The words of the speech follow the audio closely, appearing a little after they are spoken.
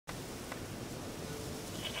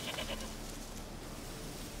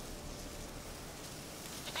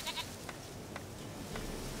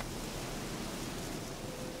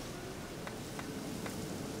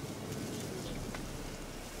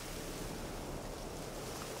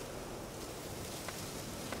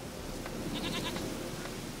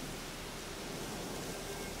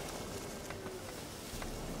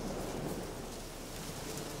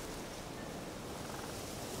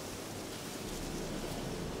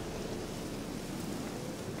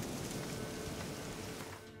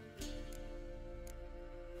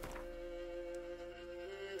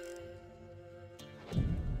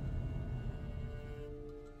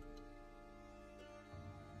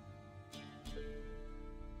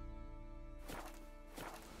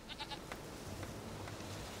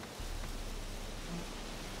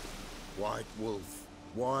White wolf,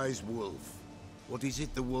 wise wolf. What is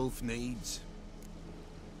it the wolf needs?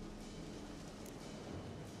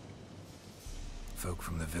 Folk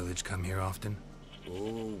from the village come here often?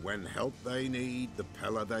 Oh, when help they need, the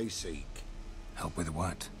Pella they seek. Help with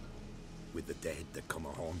what? With the dead that come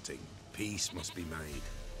a-haunting, peace must be made.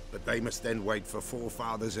 But they must then wait for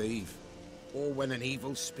Forefather's Eve. Or when an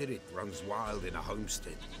evil spirit runs wild in a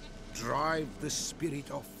homestead. Drive the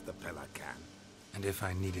spirit off, the Pella can. And if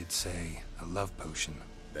I needed, say, a love potion?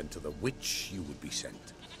 Then to the witch you would be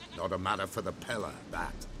sent. Not a matter for the Pella,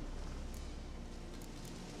 that.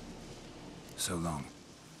 So long.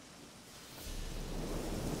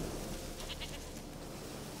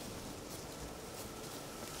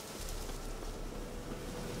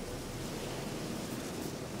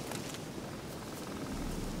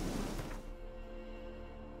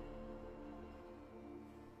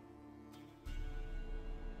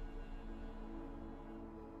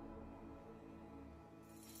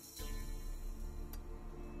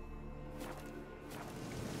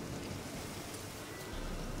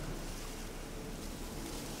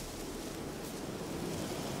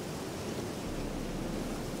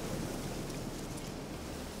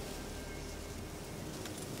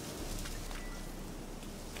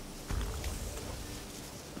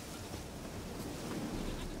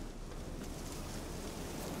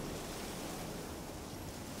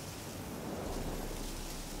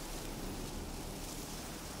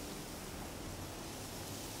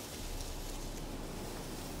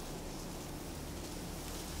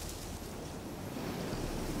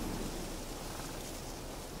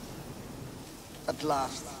 At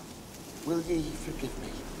last, will ye forgive me?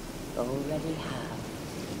 Already have.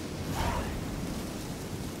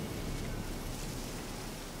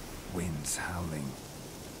 Winds howling.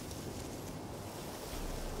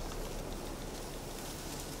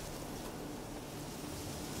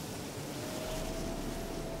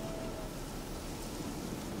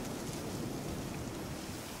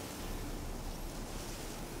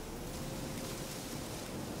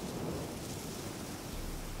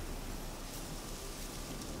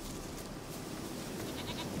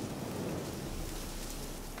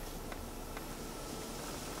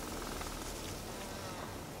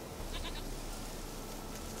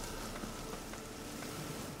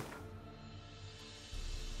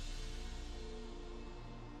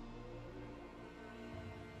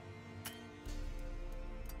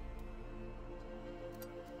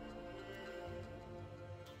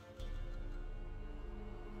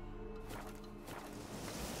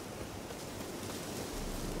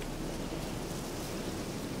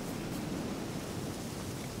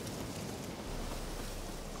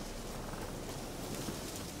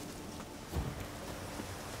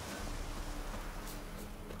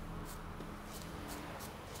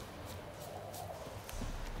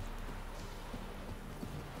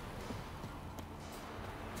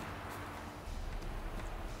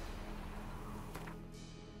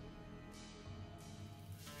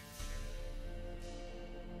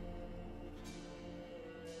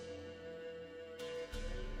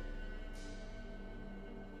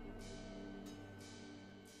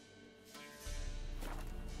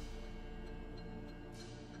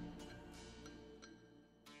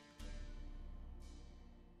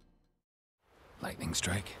 Lightning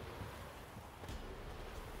strike.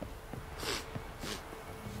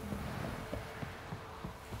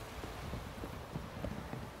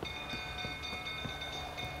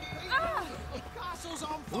 Castle's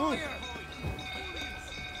on fire!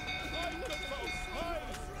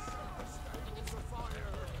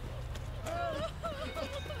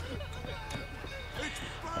 It's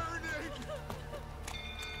burning!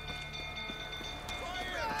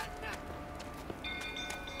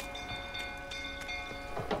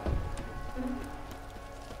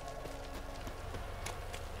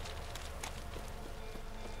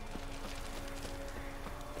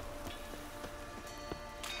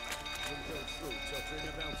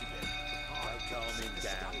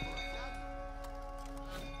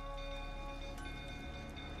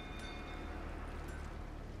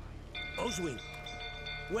 Oswin?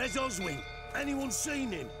 Where's Oswin? Anyone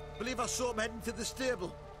seen him? Believe I saw him heading to the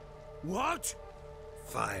stable. What?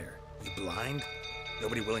 Fire. You blind?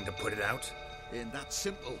 Nobody willing to put it out? Ain't that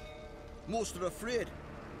simple. Most are afraid.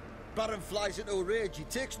 Baron flies into a rage. He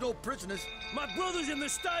takes no prisoners. My brother's in the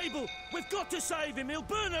stable! We've got to save him! He'll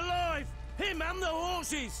burn alive! Him and the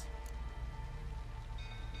horses!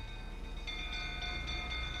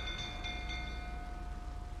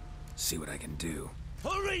 See what I can do.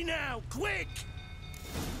 Hurry now! Quick!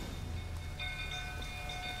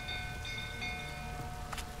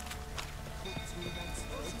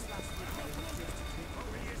 What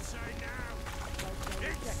do you say now?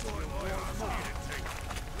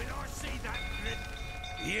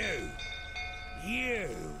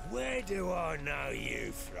 Where do I know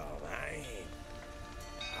you from, eh?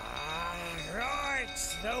 Ah, right,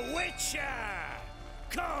 the Witcher!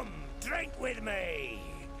 Come, drink with me!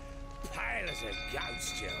 Pale as a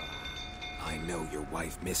ghost you are. I know your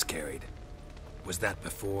wife miscarried. Was that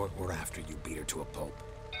before or after you beat her to a pulp?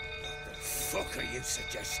 What the fuck are you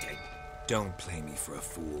suggesting? Don't play me for a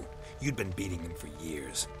fool. You'd been beating them for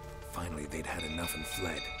years. Finally, they'd had enough and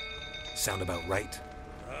fled. Sound about right?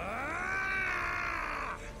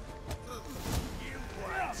 Ah!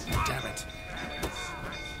 Damn it.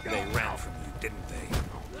 They ran from you, didn't they?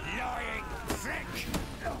 Lying prick!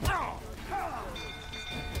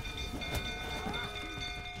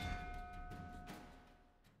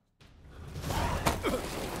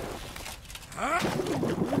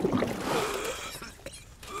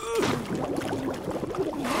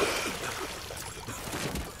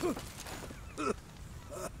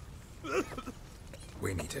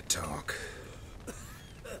 We need to talk.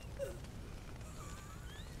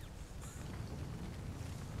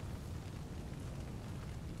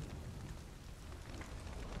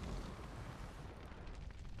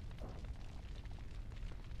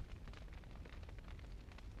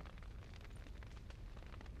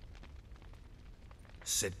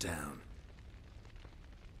 Sit down.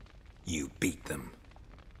 You beat them.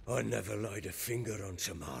 I never laid a finger on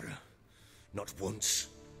Tamara. Not once.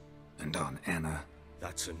 And on Anna.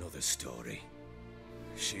 That's another story.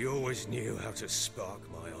 She always knew how to spark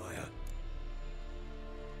my ire.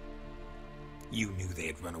 You knew they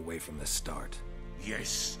had run away from the start.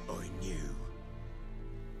 Yes, I knew.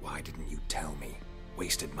 Why didn't you tell me?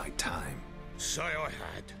 Wasted my time. Say I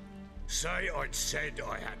had. Say I'd said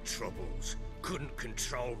I had troubles. Couldn't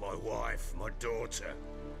control my wife, my daughter.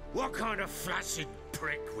 What kind of flaccid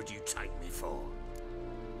prick would you take me for?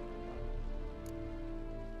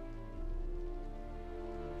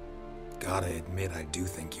 Gotta admit, I do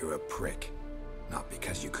think you're a prick. Not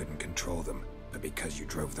because you couldn't control them, but because you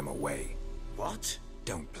drove them away. What?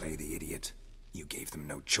 Don't play the idiot. You gave them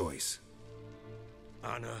no choice.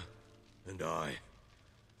 Anna and I.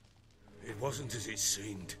 It wasn't as it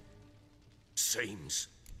seemed. Seems.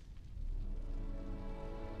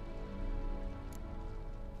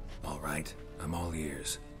 All right, I'm all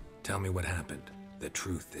ears. Tell me what happened. The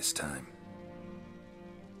truth this time.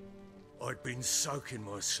 I'd been soaking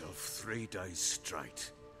myself 3 days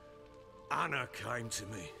straight. Anna came to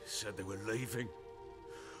me, said they were leaving.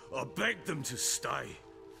 I begged them to stay.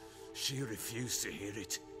 She refused to hear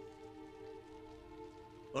it.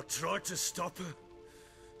 I tried to stop her.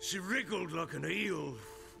 She wriggled like an eel.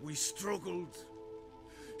 We struggled.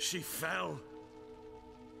 She fell.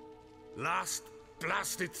 Last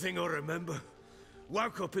blasted thing I remember.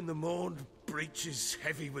 Woke up in the morn, breeches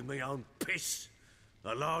heavy with my own piss.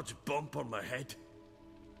 A large bump on my head.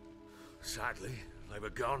 Sadly, they were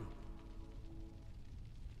gone.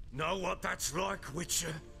 Know what that's like,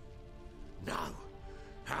 Witcher? No.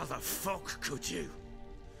 How the fuck could you?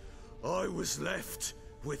 I was left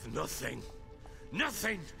with nothing.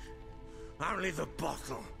 Nothing! Only the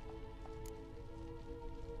bottle.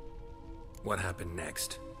 What happened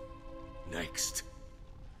next? Next.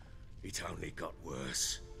 It only got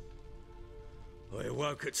worse. I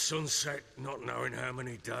awoke at sunset, not knowing how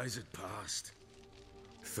many days had passed.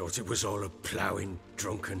 Thought it was all a ploughing,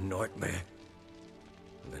 drunken nightmare.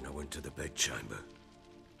 And then I went to the bedchamber,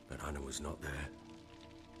 but Anna was not there.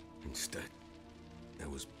 Instead, there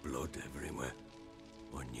was blood everywhere.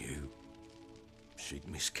 I knew she'd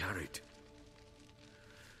miscarried.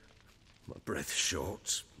 My breath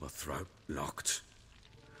short, my throat locked.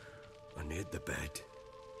 I neared the bed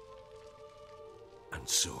and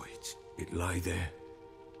saw it. It lay there,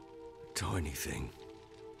 a tiny thing,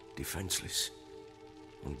 defenseless,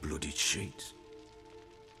 on bloodied sheets,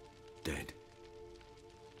 dead.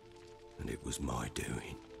 And it was my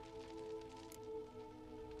doing.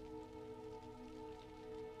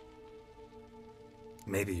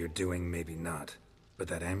 Maybe you're doing, maybe not. But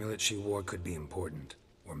that amulet she wore could be important.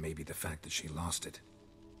 Or maybe the fact that she lost it.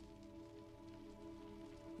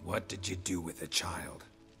 What did you do with the child?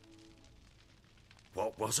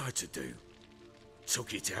 What was I to do?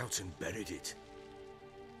 Took it out and buried it.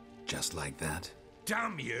 Just like that?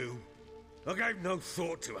 Damn you! I gave no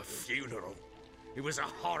thought to a funeral. It was a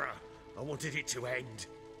horror. I wanted it to end.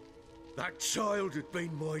 That child had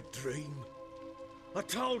been my dream. I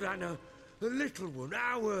told Anna, the little one,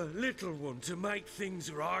 our little one, to make things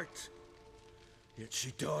right. Yet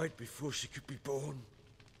she died before she could be born.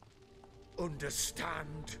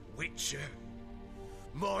 Understand, Witcher?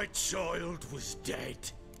 My child was dead.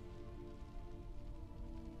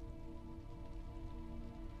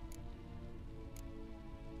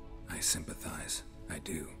 I sympathize. I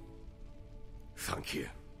do. Thank you.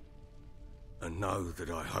 And know that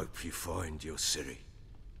I hope you find your Ciri.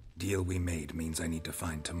 Deal we made means I need to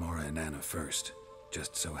find Tamara and Anna first.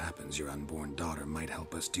 Just so happens your unborn daughter might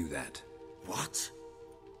help us do that. What?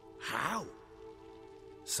 How?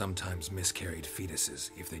 Sometimes miscarried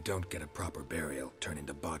fetuses, if they don't get a proper burial, turn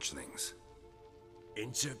into botchlings.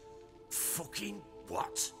 Into fucking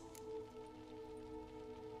what?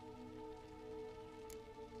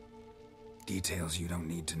 Details you don't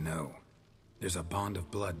need to know. There's a bond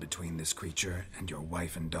of blood between this creature and your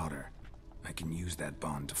wife and daughter. I can use that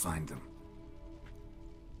bond to find them.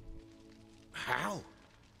 How?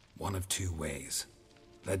 One of two ways.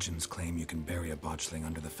 Legends claim you can bury a botchling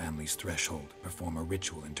under the family's threshold, perform a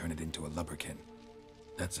ritual and turn it into a lubberkin.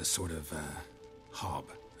 That's a sort of, hob,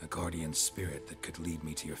 a guardian spirit that could lead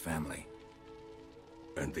me to your family.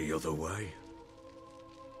 And the other way?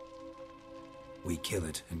 We kill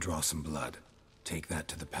it and draw some blood. Take that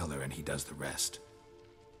to the Peller and he does the rest.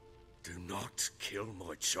 Do not kill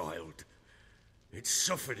my child. It's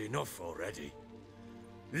suffered enough already.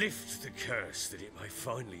 Lift the curse that it may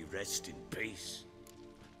finally rest in peace.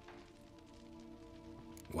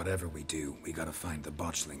 Whatever we do, we gotta find the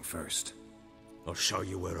botchling first. I'll show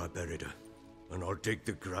you where I buried her, and I'll dig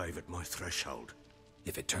the grave at my threshold.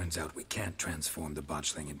 If it turns out we can't transform the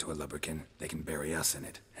botchling into a lubberkin, they can bury us in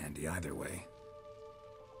it. Handy either way.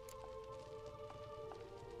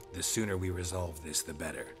 The sooner we resolve this, the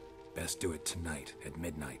better. Best do it tonight, at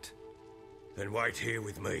midnight. Then wait here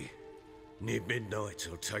with me. Near midnight,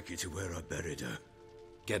 I'll take you to where I buried her.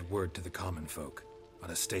 Get word to the common folk. Ought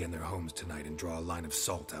to stay in their homes tonight and draw a line of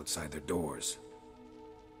salt outside their doors.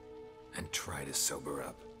 And try to sober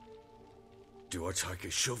up. Do I take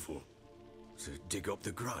a shovel to dig up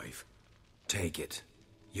the grave? Take it.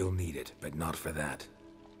 You'll need it, but not for that.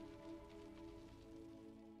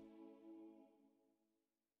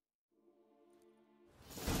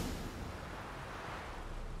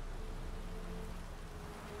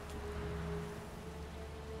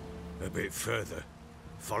 A bit further.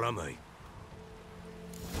 Follow me.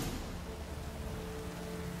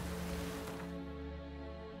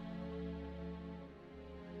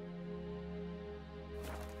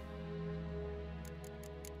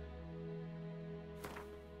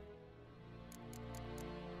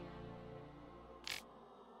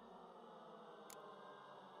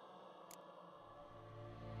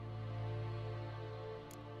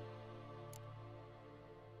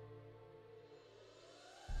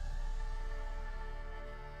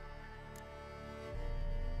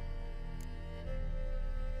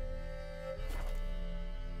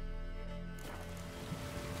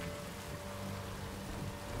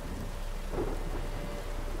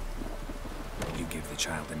 Give the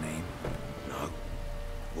child a name? No.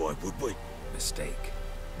 Why would we? Mistake.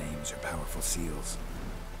 Names are powerful seals.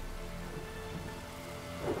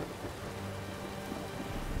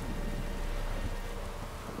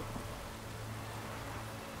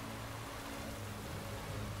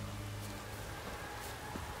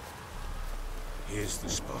 Here's the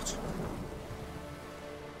spot.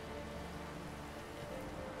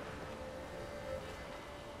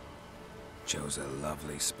 Chose a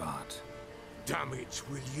lovely spot. Damn it,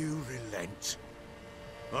 will you relent?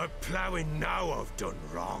 I'm ploughing now I've done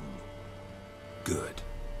wrong. Good.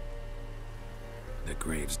 The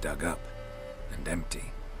grave's dug up and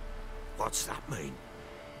empty. What's that mean?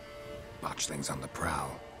 Botchling's on the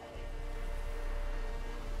prowl.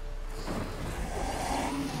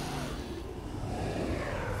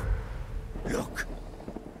 Look!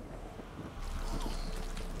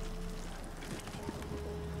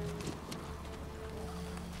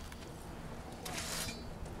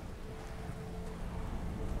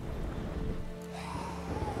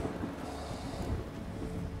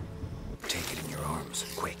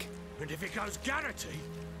 Quick. And if it goes garrety,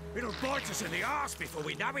 it'll bite us in the arse before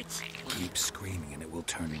we know it. Keep screaming and it will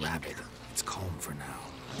turn rabid. It's calm for now.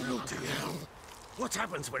 Bloody hell. What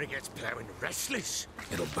happens when it gets plowing restless?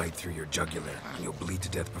 It'll bite through your jugular, and you'll bleed to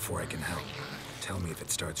death before I can help. Tell me if it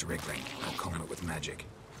starts wriggling. I'll calm it with magic.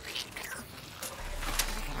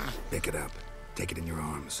 Pick it up. Take it in your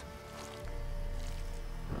arms.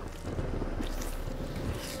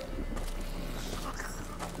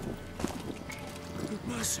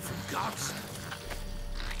 Merciful gods!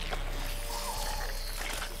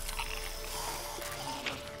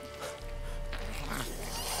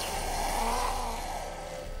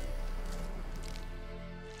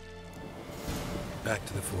 Back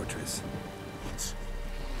to the fortress. What?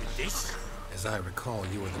 This? As I recall,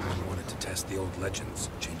 you were the one who wanted to test the old legends,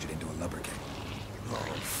 change it into a lubberkin. Oh,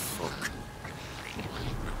 fuck.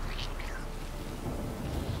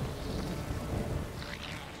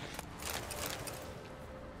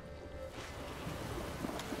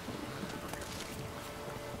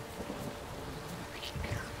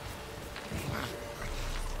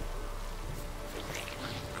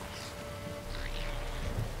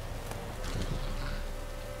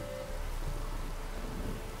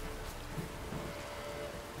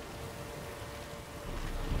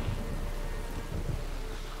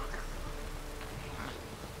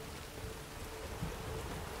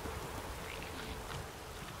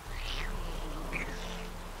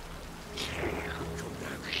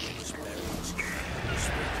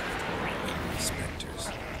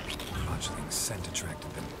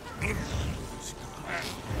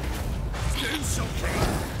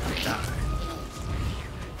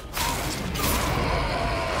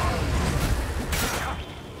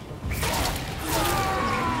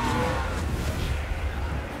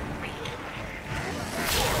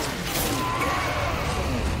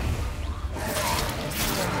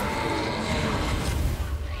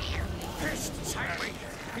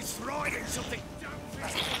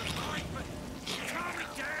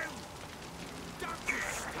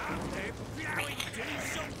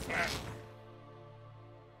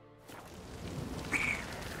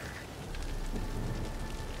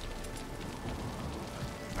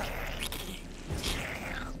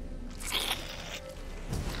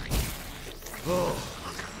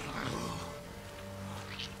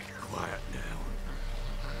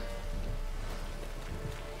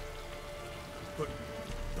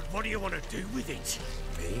 What do you want to do with it?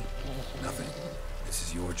 Me? Nothing. This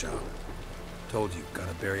is your job. Told you,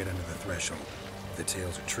 gotta bury it under the threshold. If the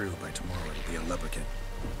tales are true, by tomorrow it'll be a lubberkin.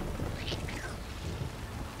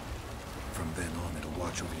 From then on, it'll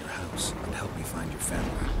watch over your house and help me find your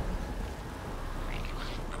family.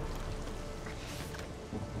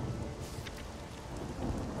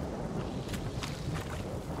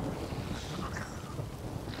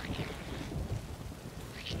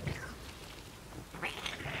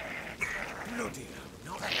 Bloody hell,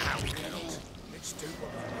 not now, Geralt. Let's do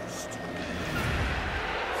what we must.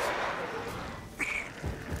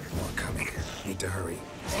 More coming. Need to hurry.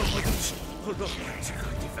 Hold on, to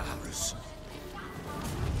devour us.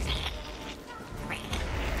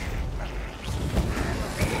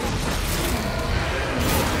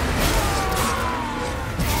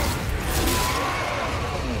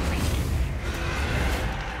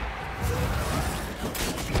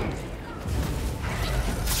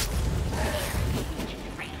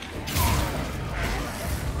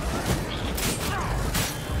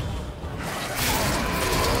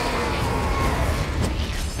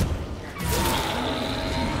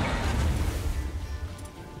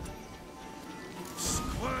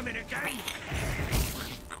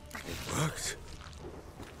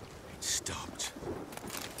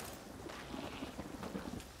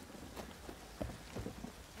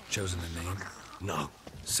 Chosen a name? No.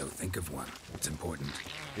 So think of one. It's important.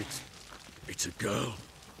 It's a girl.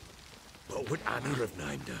 What would Anna have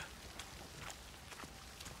named her?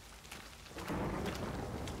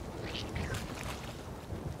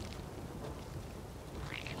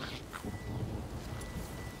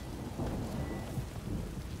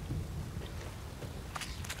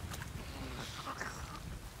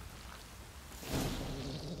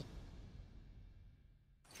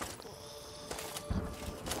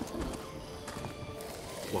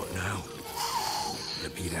 What now?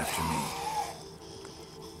 Repeat after me.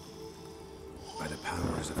 By the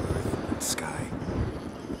powers of earth and sky.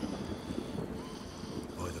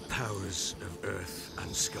 By the powers of earth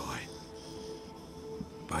and sky.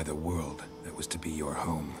 By the world that was to be your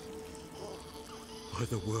home. By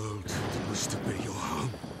the world that was to be your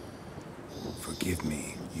home. Forgive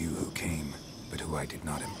me, you who came, but who I did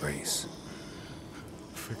not embrace.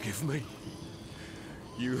 Forgive me.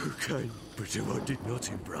 You who came, but who I did not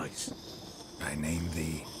embrace. I name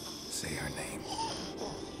thee, say her name,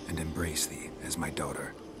 and embrace thee as my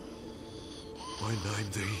daughter. I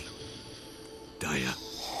name thee, Dea,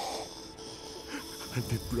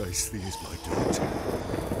 and embrace thee as my daughter.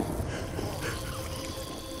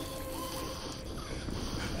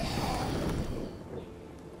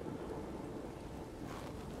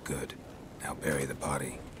 Good. Now bury the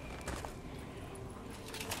body.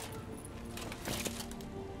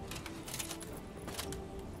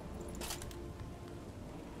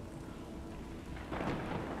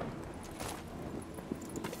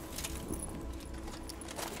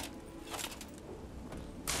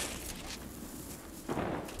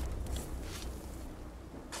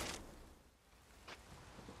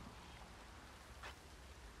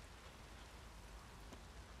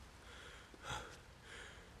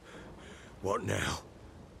 What now?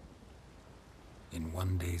 In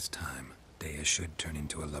 1 day's time, Dea should turn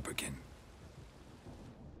into a lubberkin.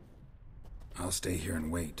 I'll stay here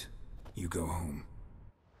and wait. You go home.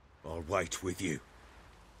 I'll wait with you.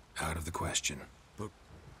 Out of the question. But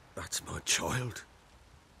that's my child.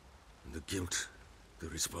 And the guilt, the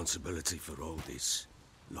responsibility for all this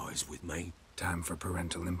lies with me. Time for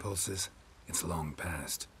parental impulses? It's long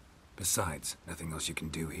past. Besides, nothing else you can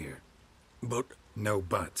do here. But No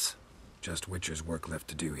buts. Just Witcher's work left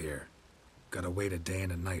to do here. Gotta wait a day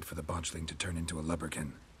and a night for the botchling to turn into a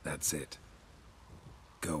lubberkin. That's it.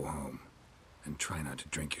 Go home. And try not to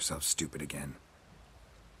drink yourself stupid again.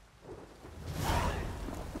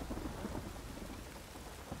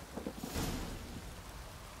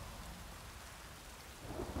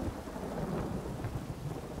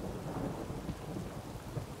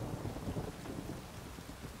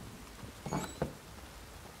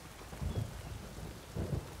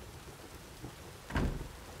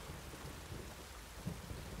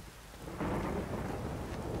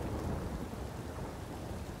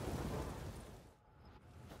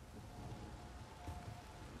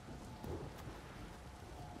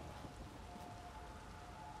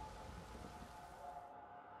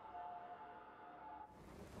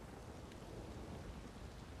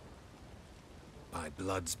 By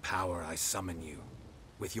blood's power I summon you.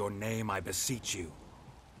 With your name I beseech you.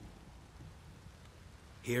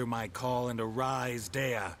 Hear my call and arise,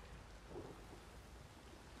 Dea.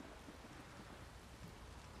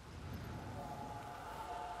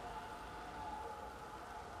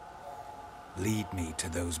 Lead me to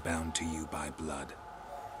those bound to you by blood.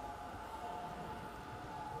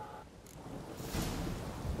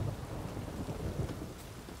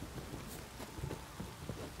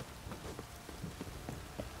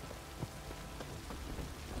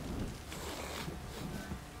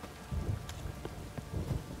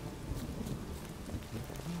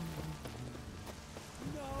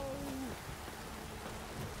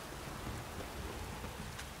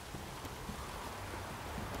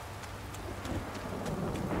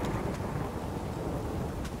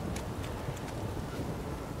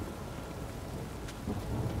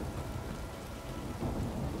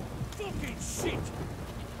 Shit!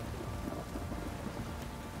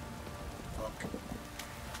 Fuck.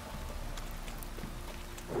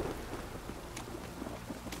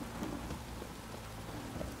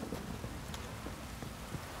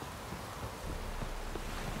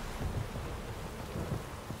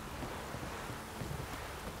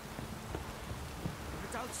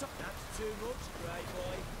 Don't suck. That's too much, grey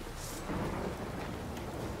boy.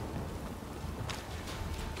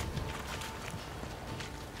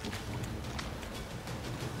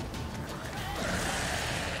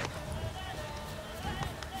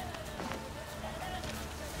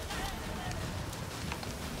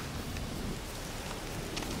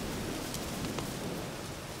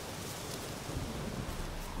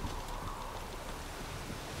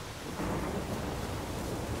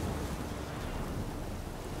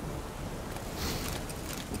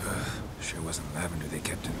 Sure wasn't lavender they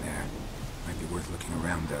kept in there. Might be worth looking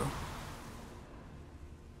around, though.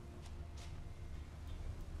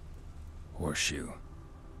 Horseshoe.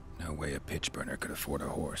 No way a pitch burner could afford a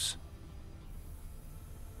horse.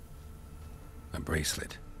 A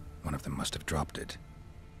bracelet. One of them must have dropped it.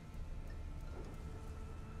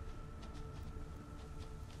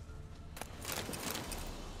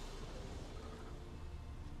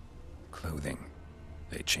 Clothing.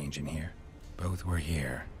 They change in here? Both were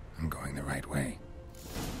here. I'm going the right way.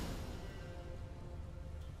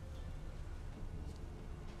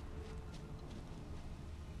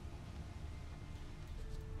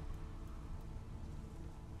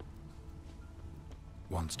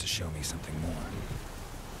 Wants to show me something more.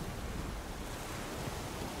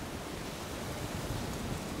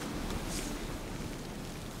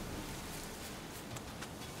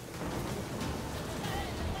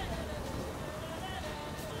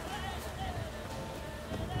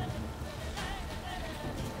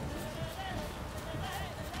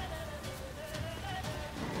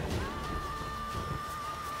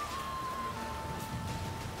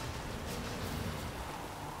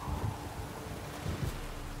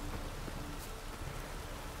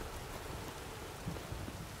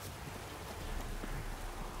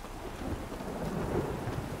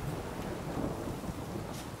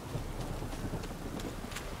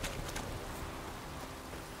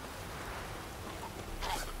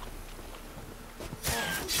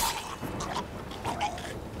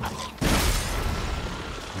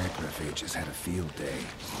 Necrophages had a field day.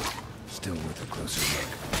 Still worth a closer look.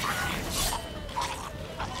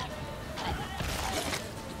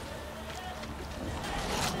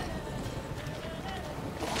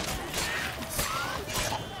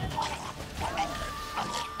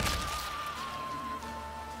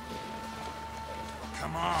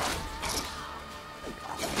 Come on.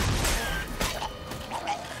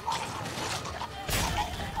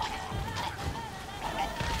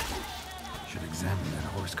 Should examine that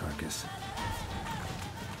horse carcass.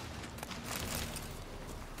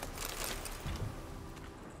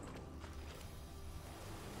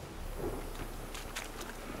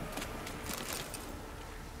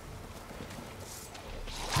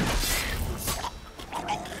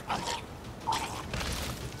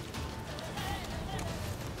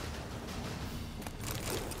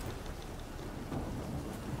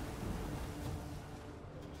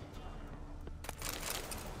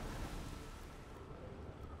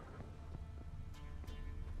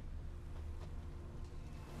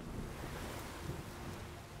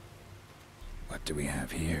 What do we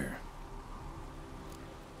have here?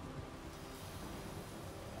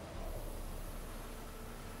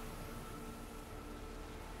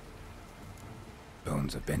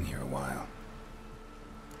 Bones have been here a while.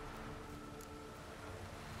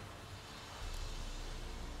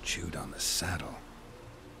 Chewed on the saddle.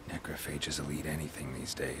 Necrophages will eat anything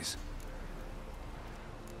these days.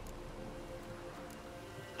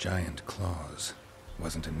 Giant claws.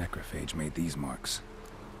 Wasn't a necrophage made these marks.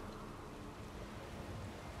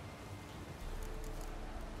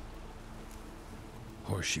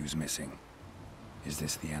 Horseshoes missing. Is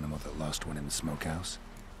this the animal that lost one in the smokehouse?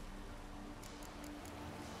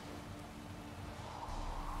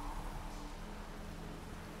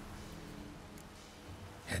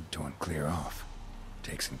 Head torn clear off.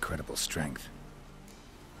 Takes incredible strength.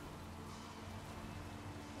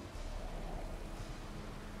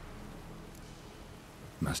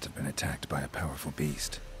 Must have been attacked by a powerful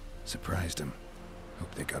beast. Surprised him.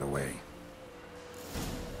 Hope they got away.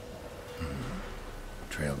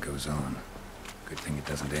 Trail goes on. Good thing it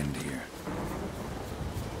doesn't end here.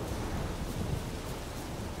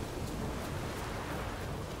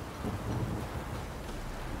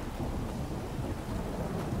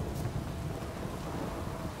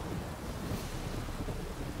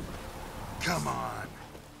 Come on.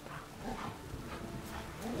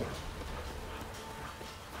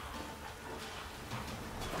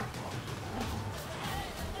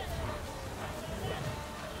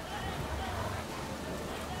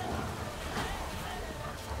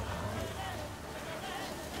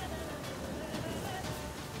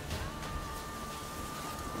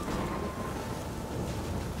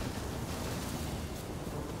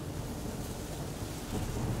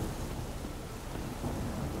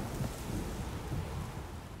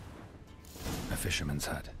 Fisherman's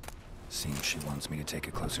hut. Seems she wants me to take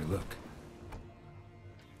a closer look.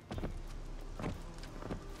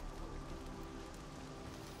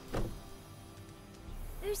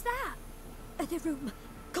 Who's that? The room.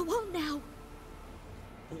 Go on now.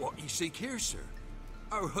 What you seek here, sir?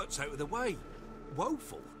 Our hut's out of the way.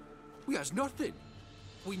 Woeful. We has nothing.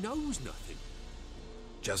 We knows nothing.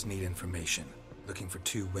 Just need information. Looking for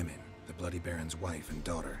 2 women. The Bloody Baron's wife and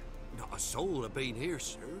daughter. Not a soul have been here,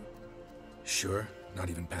 sir. Sure? Not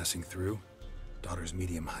even passing through? Daughter's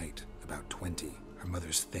medium height, about 20. Her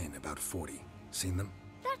mother's thin, about 40. Seen them?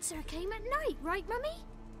 That sir came at night, right, Mummy?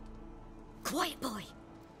 Quiet, boy.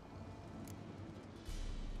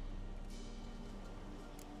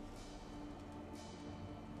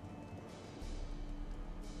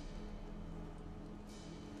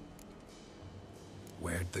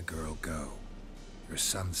 Where'd the girl go? Your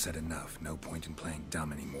son said enough. No point in playing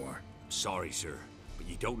dumb anymore. Sorry, sir, but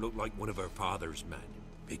you don't look like one of her father's men.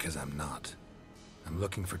 Because I'm not. I'm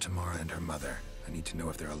looking for Tamara and her mother. I need to know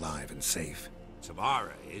if they're alive and safe.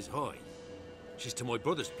 Tamara is, hi. She's to my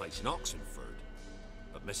brother's place in Oxenford.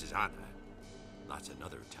 But Mrs. Anna, that's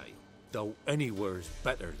another tale. Though anywhere's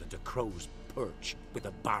better than to Crow's Perch with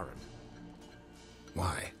the Baron.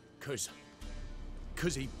 Why? Cause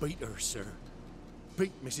he beat her, sir.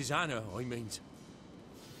 Beat Mrs. Anna, I mean.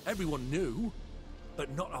 Everyone knew, but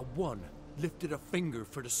not a one lifted a finger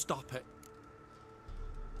for to stop it.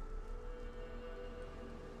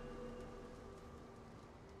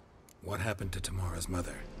 What happened to Tamara's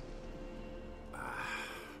mother?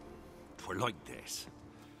 Twere like this.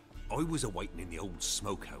 I was awaiting in the old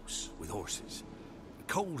smokehouse with horses.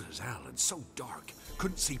 Cold as hell and so dark,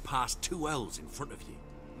 couldn't see past 2 ells in front of you.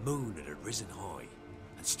 Moon had risen high,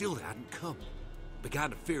 and still they hadn't come. Began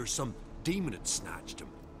to fear some demon had snatched them.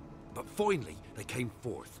 But finally, they came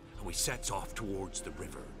forth, and we sets off towards the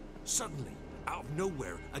river. Suddenly, out of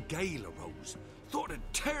nowhere, a gale arose. Thought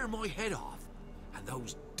it'd tear my head off. And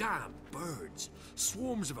those damn birds,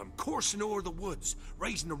 swarms of them coursing o'er the woods,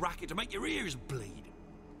 raising a racket to make your ears bleed.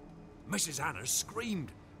 Mrs. Anna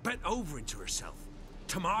screamed, bent over into herself.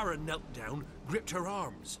 Tamara knelt down, gripped her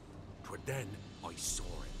arms. 'Twere then I saw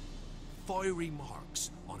it. Fiery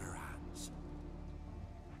marks on her hands.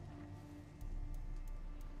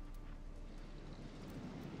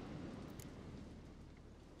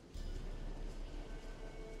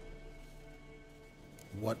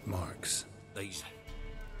 What marks? These,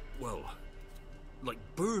 well, like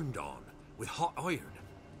burned on with hot iron.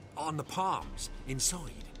 On the palms,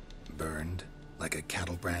 inside. Burned? Like a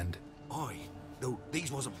cattle brand? Aye, though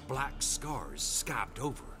these wasn't black scars scabbed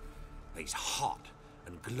over. They's hot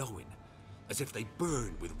and glowing, as if they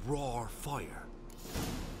burned with raw fire.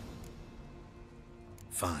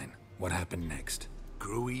 Fine. What happened next?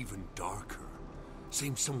 Grew even darker.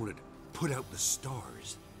 Seemed someone had put out the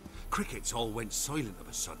stars. Crickets all went silent of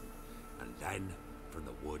a sudden. And then, from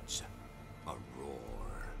the woods, a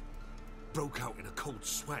roar. Broke out in a cold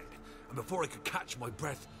sweat, and before I could catch my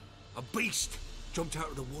breath, a beast jumped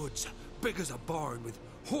out of the woods, big as a barn, with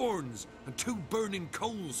horns and 2 burning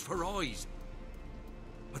coals for eyes.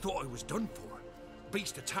 I thought I was done for.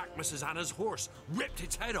 Beast attacked Mrs. Anna's horse, ripped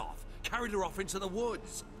its head off, carried her off into the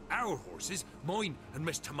woods. Our horses, mine and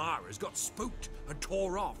Miss Tamara's, got spooked and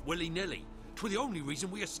tore off willy-nilly. 'Twere the only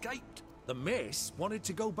reason we escaped. The miss wanted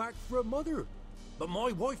to go back for her mother, but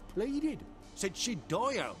my wife pleaded, said she'd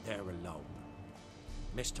die out there alone.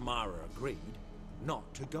 Miss Tamara agreed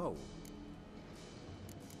not to go.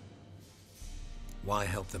 Why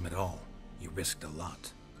help them at all? You risked a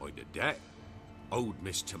lot. I'd a debt. Owed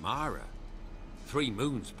Miss Tamara. 3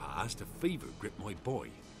 moons passed, a fever gripped my boy.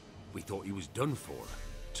 We thought he was done for.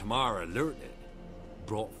 Tamara learnt it,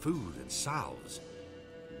 brought food and salves.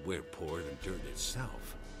 We're poorer than dirt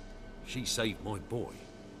itself. She saved my boy.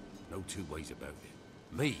 No two ways about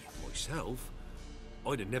it. Me, myself,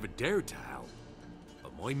 I'd have never dared to help.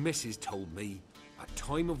 But my missus told me a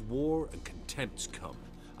time of war and contempt's come,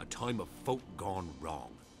 a time of folk gone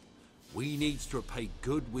wrong. We needs to repay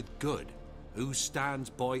good with good. Who stands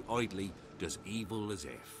by idly does evil as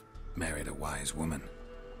if. Married a wise woman.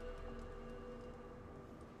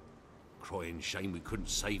 Crying shame we couldn't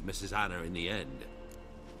save Mrs. Anna in the end.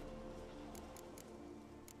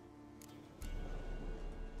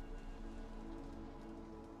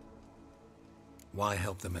 Why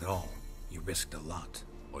help them at all? You risked a lot.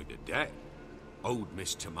 I'd a debt. Owed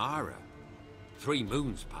Miss Tamara. 3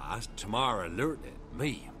 moons passed, Tamara learnt it.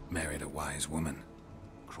 Me. Married a wise woman.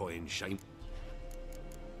 Crying shame.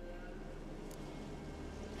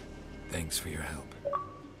 Thanks for your help.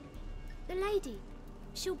 The lady.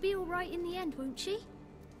 She'll be all right in the end, won't she?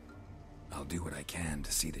 I'll do what I can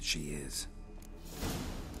to see that she is.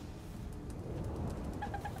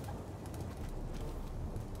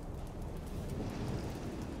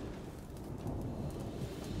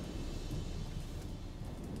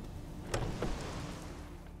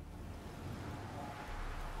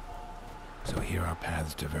 So here our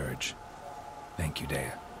paths diverge. Thank you,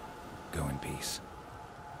 Dea. Go in peace.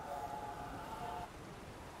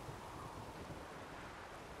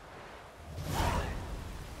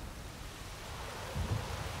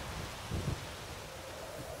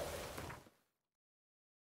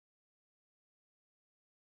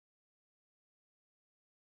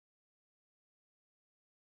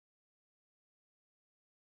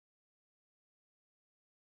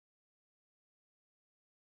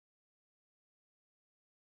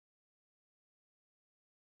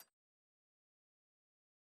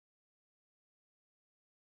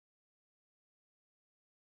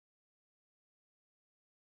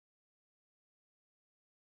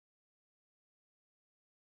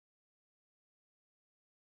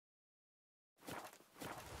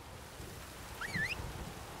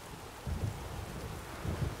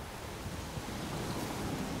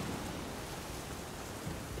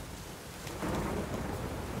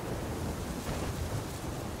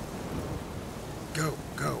 Go,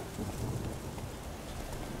 go.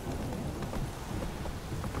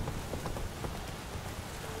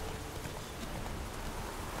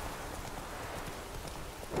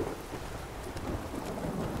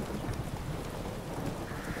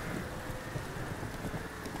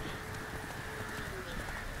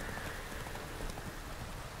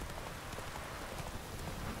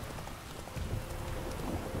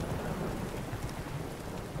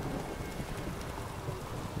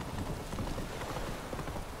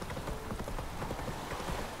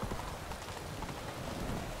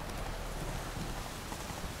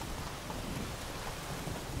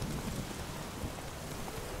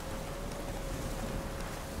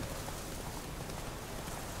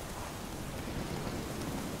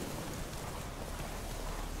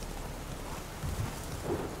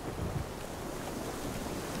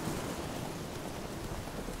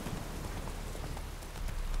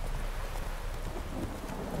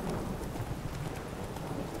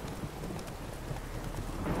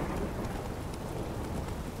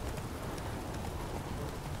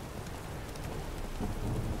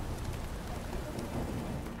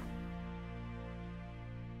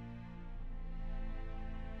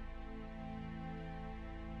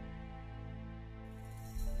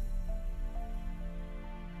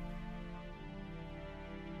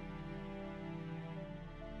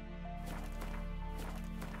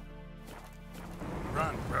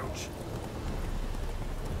 Run, Roach.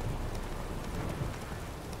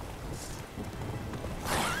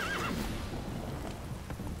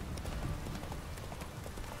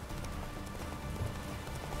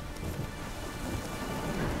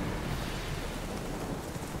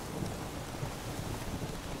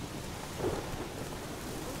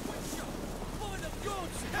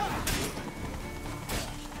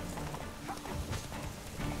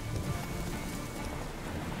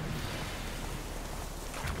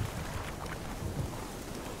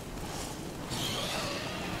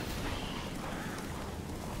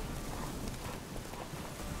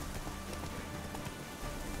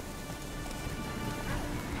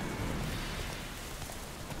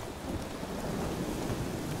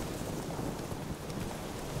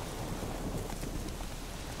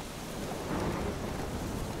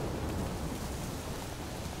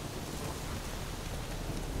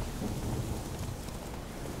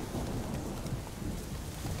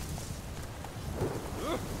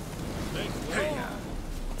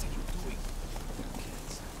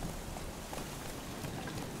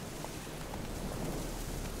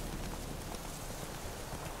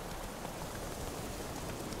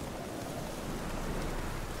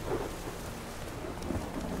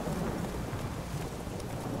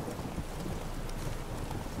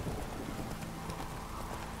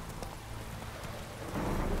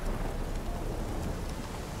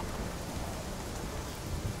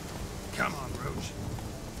 Come on, Roach.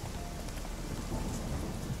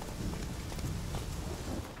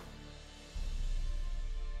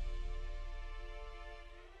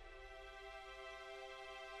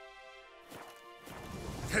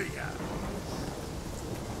 Here ya.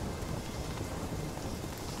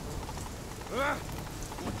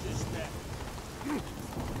 Watch your step.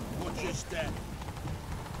 Watch your step.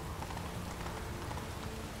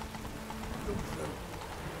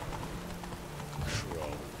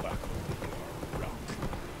 Crawl back under your rock.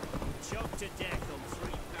 Choked to death on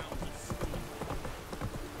 3 pounds of steel.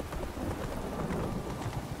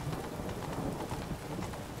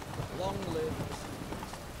 Long live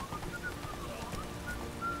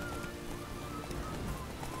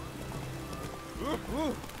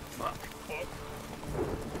Fuck.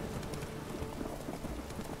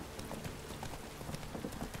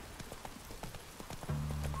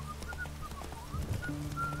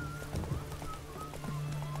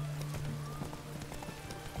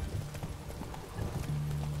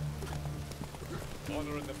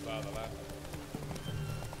 Honouring the fatherland.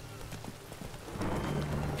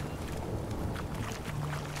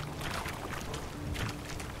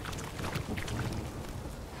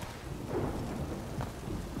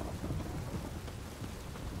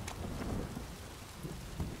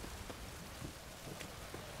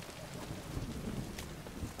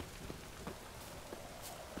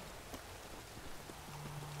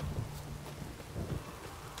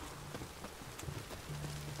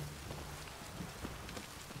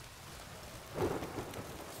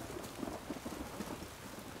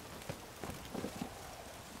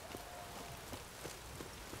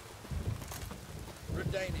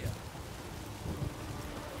 Redania.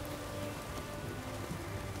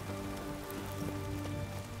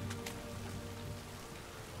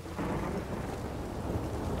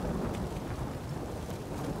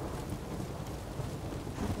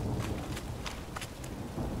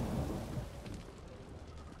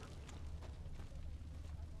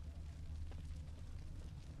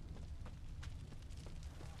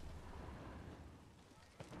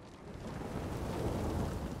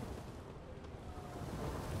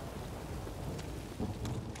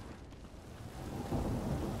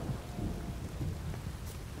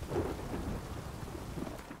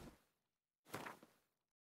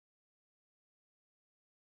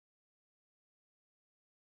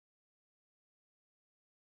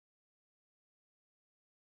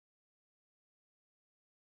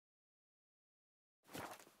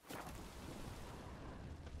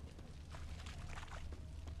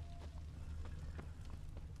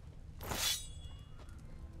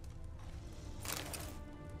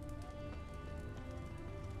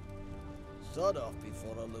 Sod off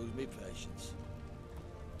before I lose me patience.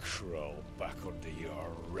 Crawl back under your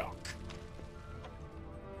rock.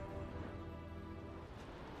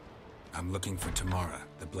 I'm looking for Tamara,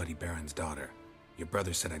 the Bloody Baron's daughter. Your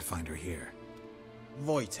brother said I'd find her here.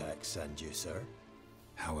 Wojtek send you, sir.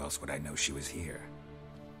 How else would I know she was here?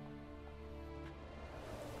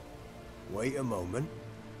 Wait a moment.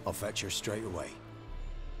 I'll fetch her straight away.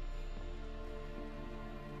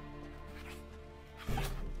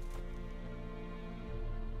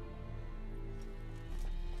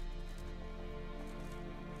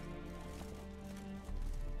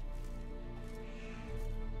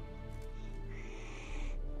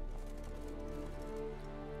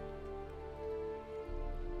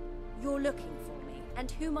 You're looking for me, and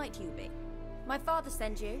who might you be? My father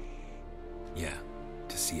sent you? Yeah,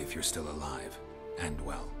 to see if you're still alive. And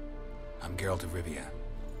well. I'm Geralt of Rivia.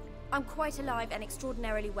 I'm quite alive and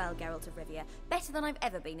extraordinarily well, Geralt of Rivia. Better than I've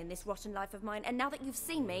ever been in this rotten life of mine, and now that you've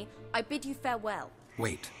seen me, I bid you farewell.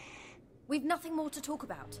 Wait. We've nothing more to talk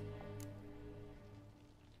about.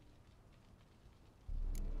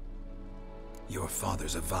 Your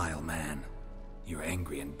father's a vile man. You're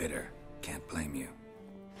angry and bitter. Can't blame you.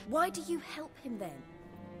 Why do you help him then?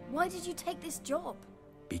 Why did you take this job?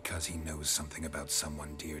 Because he knows something about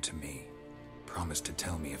someone dear to me. Promised to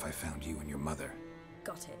tell me if I found you and your mother.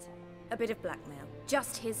 Got it. A bit of blackmail.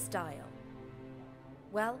 Just his style.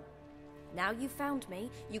 Well, now you've found me,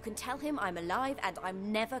 you can tell him I'm alive and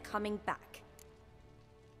I'm never coming back.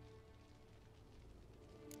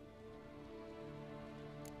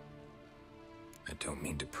 I don't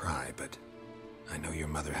mean to pry, but I know your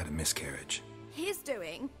mother had a miscarriage. His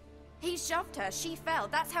doing? He shoved her, she fell,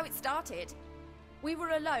 that's how it started. We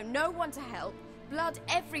were alone, no one to help, blood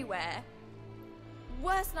everywhere.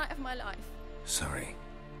 Worst night of my life. Sorry.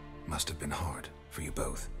 Must have been hard for you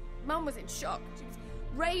both. Mum was in shock. She was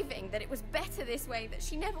raving that it was better this way, that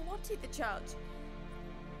she never wanted the child.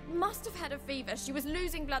 Must have had a fever. She was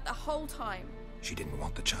losing blood the whole time. She didn't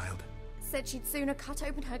want the child? said she'd sooner cut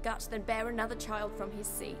open her gut than bear another child from his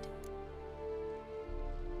seed.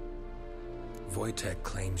 Wojtek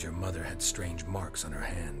claims your mother had strange marks on her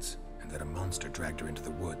hands, and that a monster dragged her into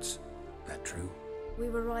the woods. That true? We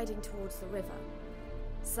were riding towards the river.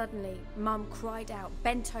 Suddenly, Mum cried out,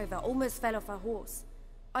 bent over, almost fell off her horse.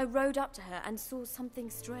 I rode up to her and saw something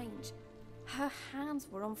strange. Her hands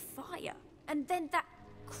were on fire. And then that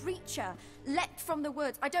creature leapt from the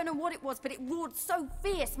woods. I don't know what it was, but it roared so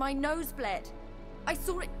fierce my nose bled. I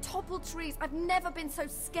saw it topple trees. I've never been so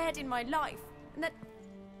scared in my life. And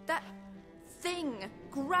that thing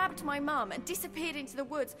grabbed my mum and disappeared into the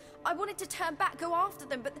woods. I wanted to turn back, go after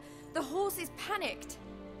them, but the horses panicked.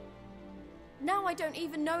 Now I don't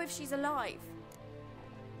even know if she's alive.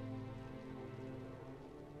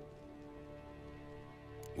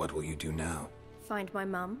 What will you do now? Find my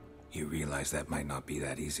mum. You realize that might not be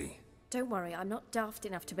that easy. Don't worry, I'm not daft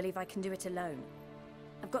enough to believe I can do it alone.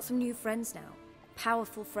 I've got some new friends now.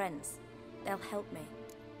 Powerful friends. They'll help me.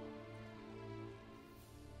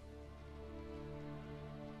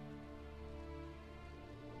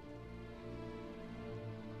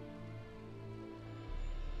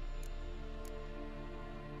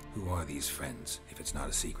 Who are these friends, if it's not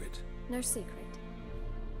a secret? No secret.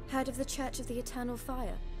 Heard of the Church of the Eternal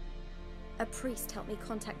Fire? A priest helped me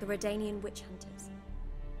contact the Redanian witch hunters.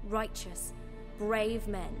 Righteous, brave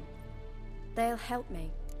men. They'll help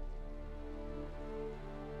me.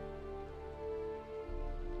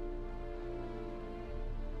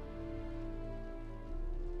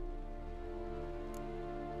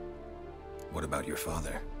 What about your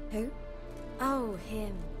father? Who? Oh,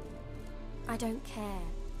 him. I don't care.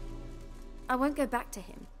 I won't go back to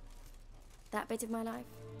him. That bit of my life?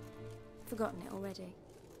 Forgotten it already.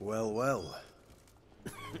 Well, well.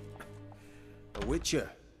 A witcher.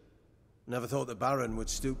 Never thought the Baron would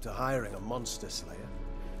stoop to hiring a monster slayer.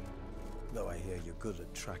 Though I hear you're good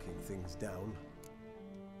at tracking things down.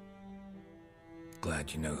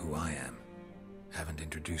 Glad you know who I am. Haven't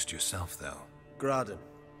introduced yourself, though. Graden,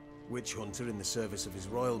 witch hunter in the service of His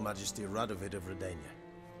Royal Majesty Radovid of Redania.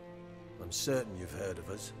 I'm certain you've heard of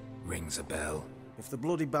us. Rings a bell. If the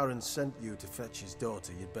Bloody Baron sent you to fetch his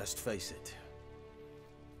daughter, you'd best face it.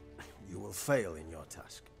 You will fail in your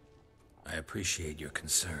task. I appreciate your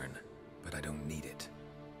concern, but I don't need it.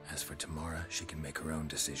 As for Tamara, she can make her own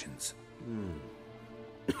decisions.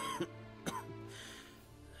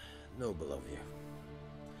 Noble of you.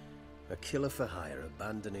 A killer for hire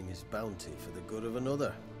abandoning his bounty for the good of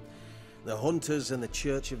another. The hunters and the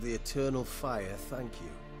Church of the Eternal Fire thank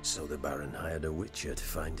you. So the Baron hired a witcher to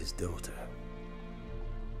find his daughter.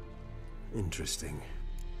 Interesting.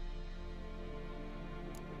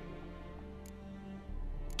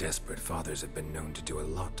 Desperate fathers have been known to do a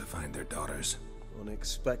lot to find their daughters.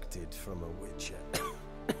 Unexpected from a witcher.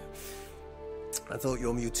 I thought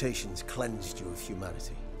your mutations cleansed you of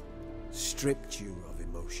humanity. Stripped you of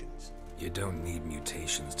emotions. You don't need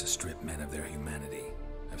mutations to strip men of their humanity.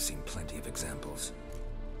 I've seen plenty of examples.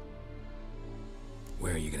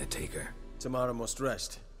 Where are you gonna take her? Tamara must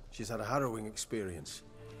rest. She's had a harrowing experience.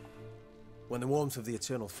 When the warmth of the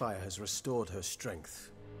Eternal Fire has restored her strength,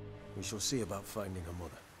 we shall see about finding her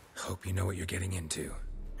mother. Hope you know what you're getting into.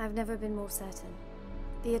 I've never been more certain.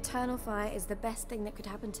 The Eternal Fire is the best thing that could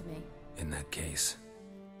happen to me. In that case,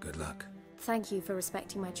 good luck. Thank you for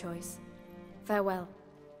respecting my choice. Farewell.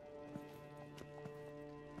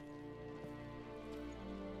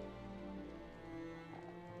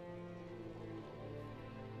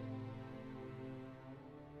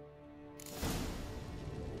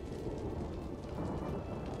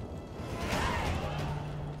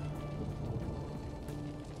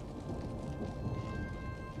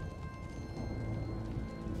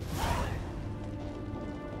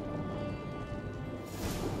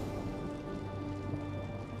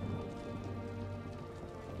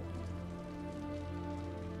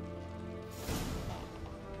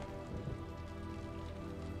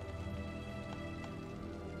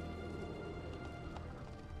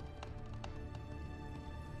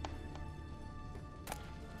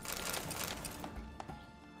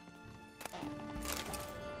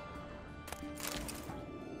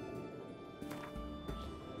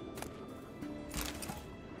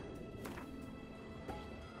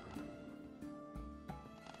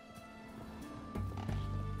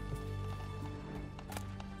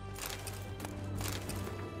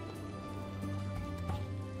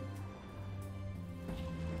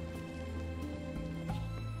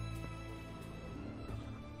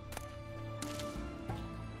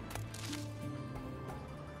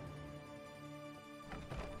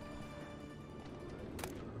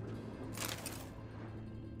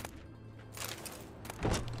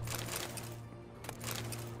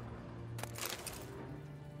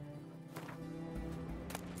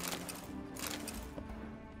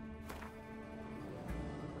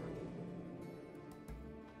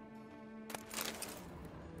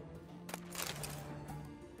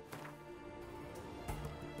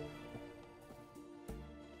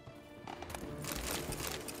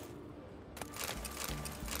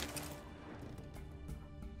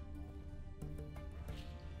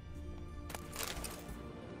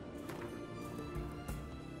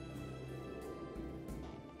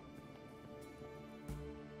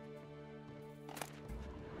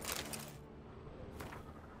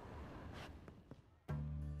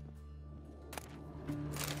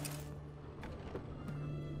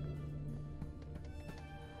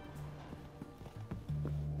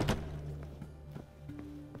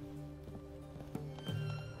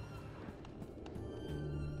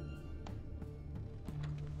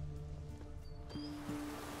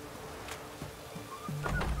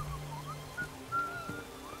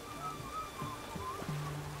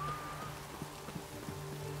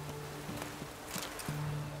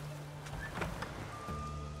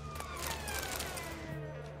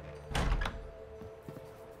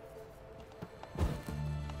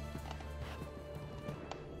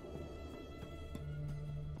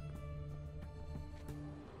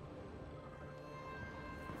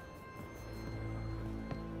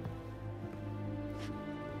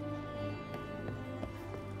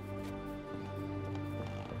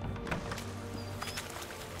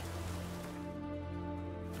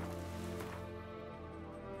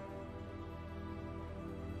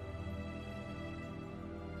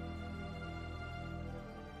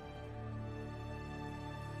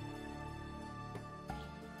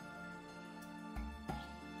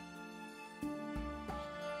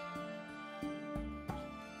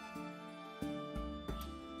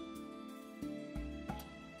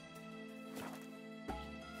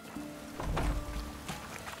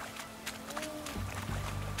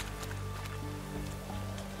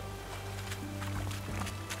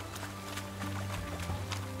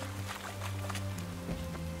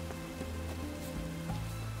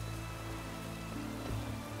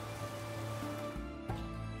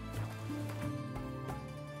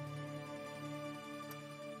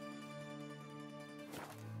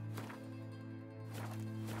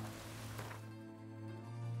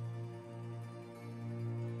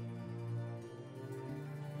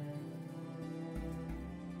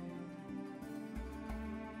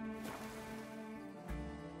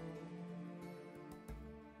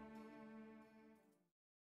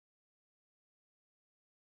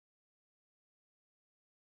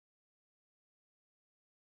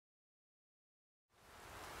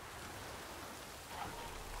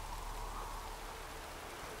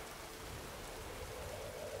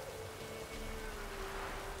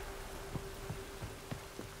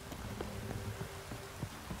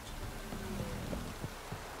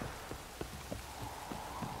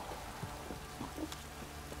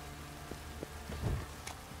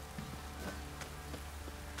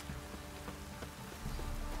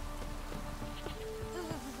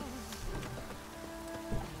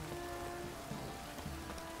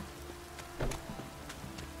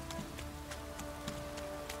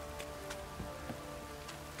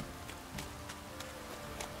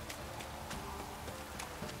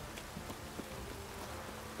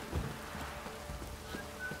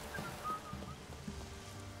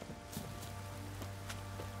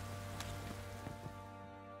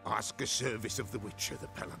 ask a service of the Witcher, the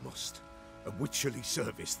Pella must. A witcherly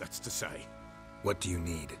service, that's to say. What do you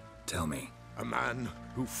need? Tell me. A man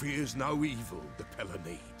who fears no evil the Pella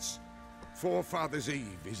needs. Forefather's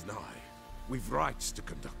Eve is nigh. We've rites to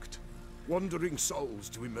conduct. Wandering souls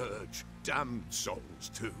to emerge. Damned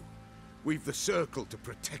souls, too. We've the circle to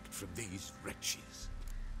protect from these wretches.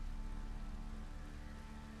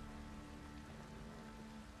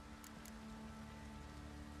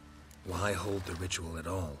 Why hold the ritual at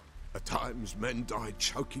all? At times men die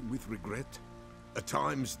choking with regret. At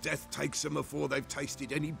times death takes them before they've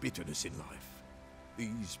tasted any bitterness in life.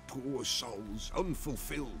 These poor souls,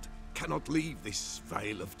 unfulfilled, cannot leave this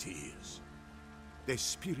vale of tears. Their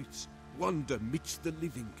spirits wander midst the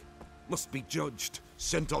living, must be judged,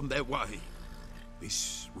 sent on their way.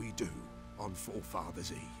 This we do on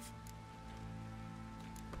Forefather's Eve.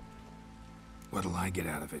 What'll I get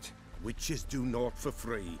out of it? Witches do naught for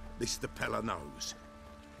free, this the Pella knows.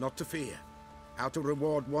 Not to fear. How to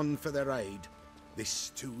reward one for their aid, this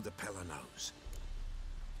too the Pella knows.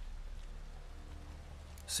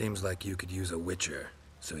 Seems like you could use a witcher,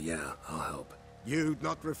 so yeah, I'll help. You'd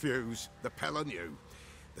not refuse, the Pella knew.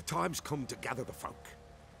 The time's come to gather the folk.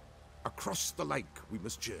 Across the lake we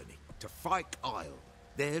must journey, to Fyke Isle.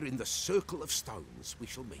 There in the circle of stones we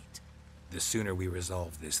shall meet. The sooner we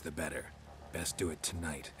resolve this, the better. Best do it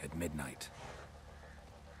tonight, at midnight.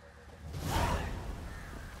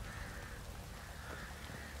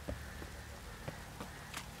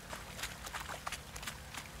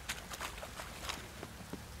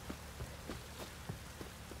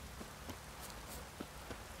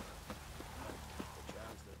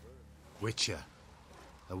 Witcher,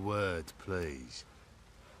 a word, please.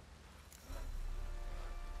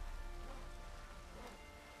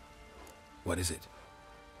 What is it?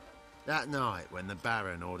 That night when the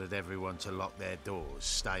Baron ordered everyone to lock their doors,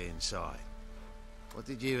 stay inside. What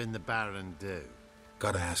did you and the Baron do?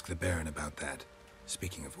 Gotta ask the Baron about that.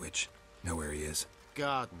 Speaking of which, know where he is?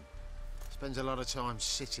 Garden. Spends a lot of time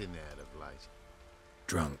sitting there of late.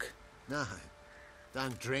 Drunk. No.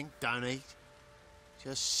 Don't drink, don't eat.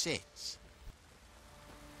 Just sits.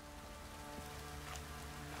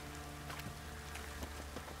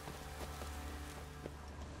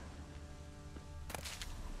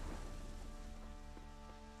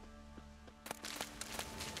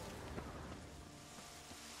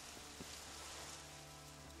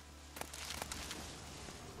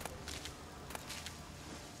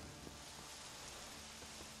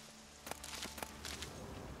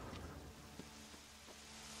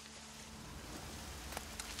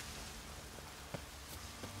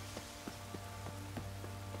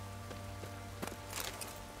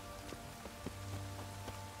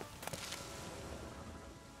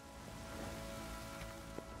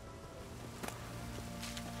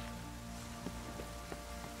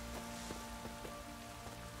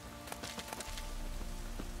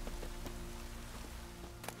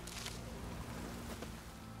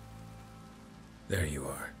 There you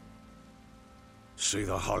are. See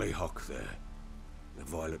the hollyhock there? The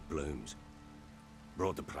violet blooms.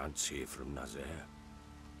 Brought the plants here from Nazaire.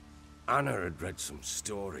 Anna had read some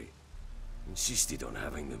story. Insisted on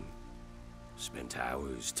having them. Spent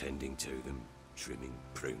hours tending to them, trimming,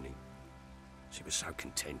 pruning. She was so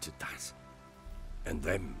content at that. And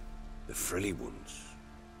them, the frilly ones,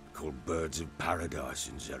 called birds of paradise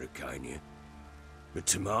in Zerrikania. But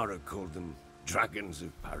Tamara called them dragons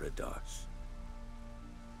of paradise.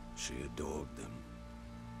 She adored them.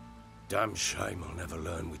 Damn shame I'll never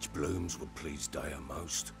learn which blooms would please Dea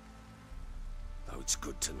most. Though it's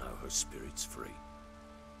good to know her spirit's free.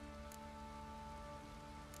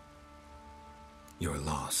 Your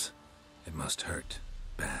loss. It must hurt.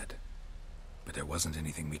 Bad. But there wasn't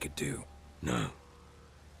anything we could do. No.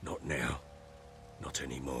 Not now. Not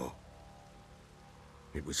anymore.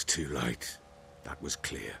 It was too late. That was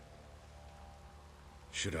clear.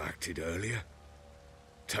 Should have acted earlier.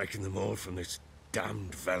 Taken them all from this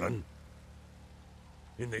damned villain.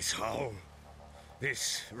 In this hole.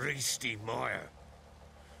 This reesty mire.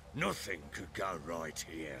 Nothing could go right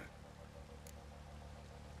here.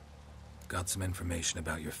 Got some information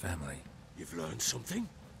about your family. You've learned something?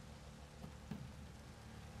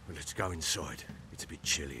 Well, let's go inside. It's a bit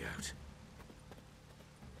chilly out.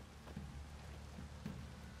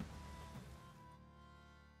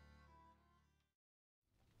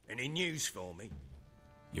 Any news for me?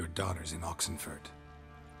 Your daughter's in Oxenfurt.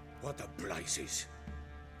 What the blazes?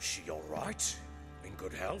 She all right? In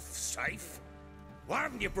good health? Safe? Why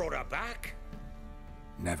haven't you brought her back?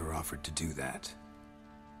 Never offered to do that.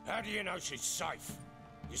 How do you know she's safe?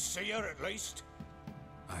 You see her at least?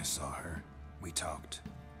 I saw her. We talked.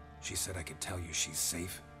 She said I could tell you she's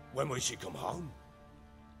safe, When will she come home?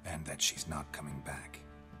 And that she's not coming back.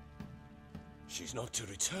 She's not to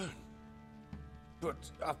return. But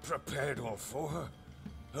I've prepared all for her.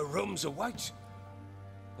 Her rooms await.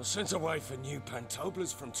 I sent away for new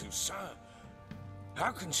pantoblas from Toussaint.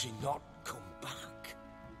 How can she not come back?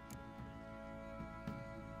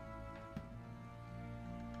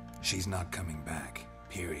 She's not coming back,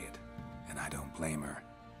 period. And I don't blame her.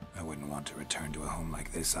 I wouldn't want to return to a home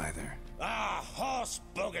like this either. Ah, horse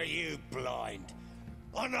bugger, you blind.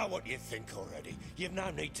 I know what you think already. You've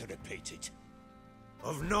no need to repeat it.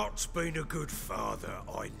 I've not been a good father,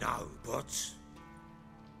 I know, but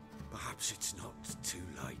perhaps it's not too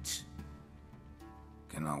late.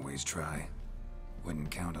 Can always try.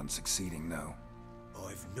 Wouldn't count on succeeding, though.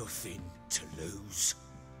 I've nothing to lose.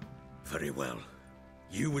 Very well.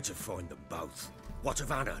 You were to find them both. What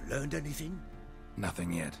of Anna? Learned anything?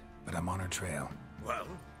 Nothing yet, but I'm on her trail. Well,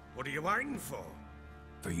 what are you waiting for?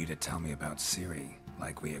 For you to tell me about Ciri,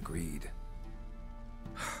 like we agreed.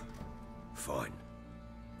 Fine.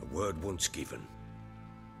 A word once given.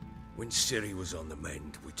 When Ciri was on the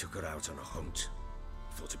mend, we took her out on a hunt.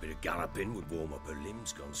 Thought a bit of galloping would warm up her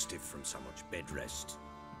limbs, gone stiff from so much bed rest.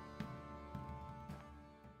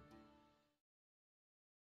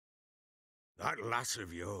 That lass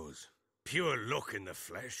of yours, pure luck in the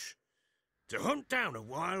flesh. To hunt down a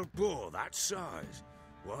wild boar that size,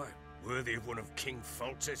 why, worthy of one of King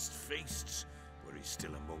Foltest's feasts, were he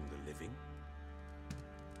still among the living.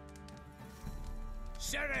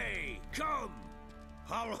 Ciri, come!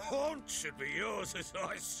 Our haunt should be yours as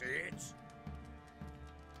I see it.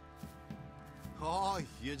 Oh,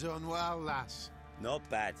 you done well, lass. Not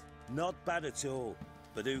bad. Not bad at all.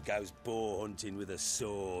 But who goes boar hunting with a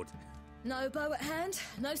sword? No bow at hand,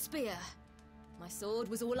 no spear. My sword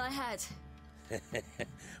was all I had.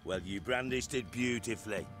 Well, you brandished it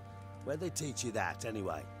beautifully. Where'd they teach you that,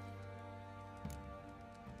 anyway?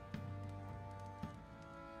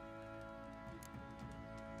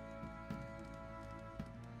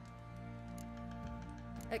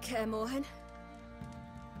 At Kaer Morhen.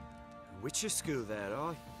 Witcher school there,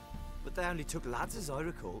 aye. But they only took lads, as I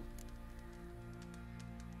recall.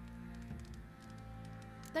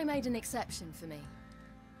 They made an exception for me.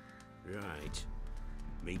 Right.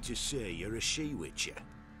 Mean to say you're a she-witcher?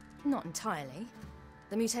 Not entirely.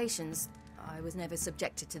 The mutations, I was never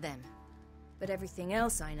subjected to them. But everything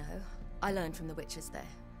else I know, I learned from the witches there.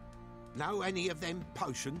 Know any of them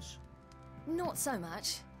potions? Not so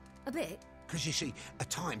much. A bit. Because you see, at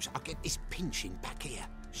times I get this pinching back here.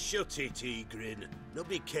 Shut it, Egrin.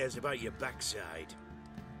 Nobody cares about your backside.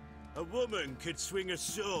 A woman could swing a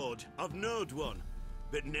sword. I've knowed one.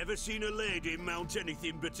 But never seen a lady mount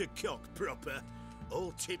anything but a cock proper.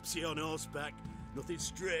 All tipsy on horseback. Nothing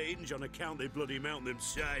strange on account they bloody mount them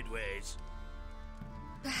sideways.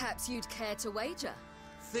 Perhaps you'd care to wager?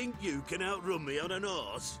 Think you can outrun me on an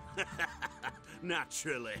horse?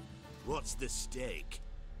 Naturally. What's the stake?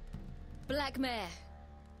 Black mare.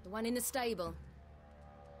 The one in the stable.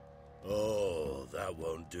 Oh, that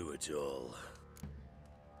won't do it all.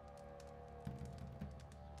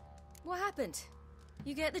 What happened?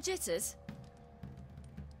 You get the jitters?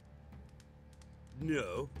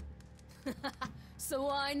 No. So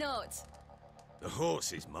why not? The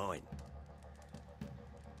horse is mine.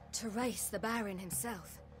 To race the Baron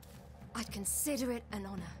himself. I'd consider it an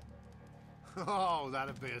honor. Oh,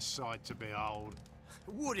 that'd be a sight to behold.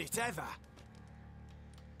 Would it ever?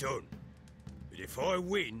 Done. But if I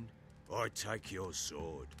win, I take your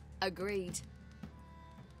sword. Agreed.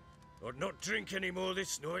 I'd not drink any more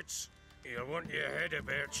this night. You'll want your head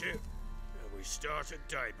about you. And we start at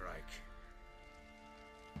daybreak.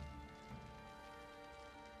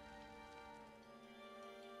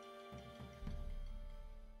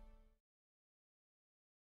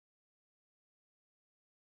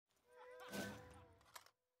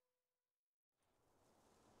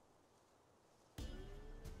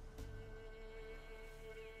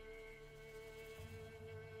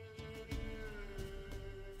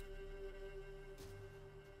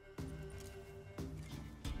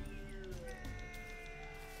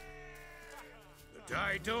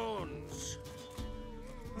 Day dawns.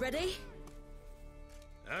 Ready?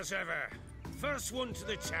 As ever. First one to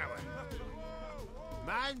the tower.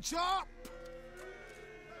 Man chop!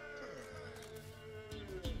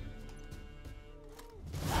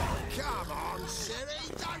 Come on,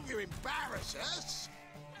 Ciri, don't you embarrass us!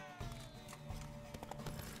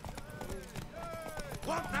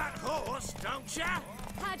 Want that horse, don't ya?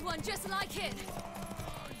 Had one just like it.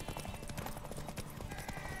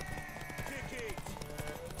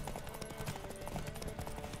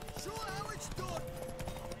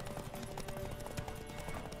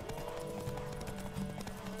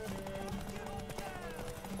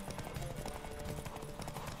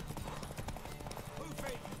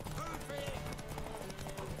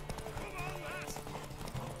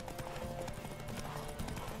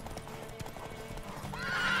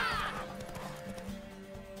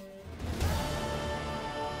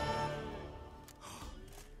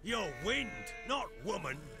 You're wind, not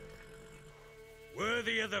woman.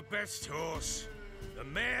 Worthy of the best horse. The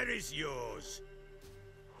mare is yours.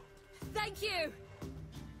 Thank you!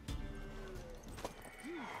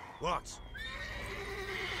 What?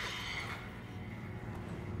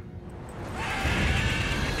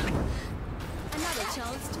 Another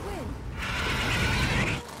chance to win.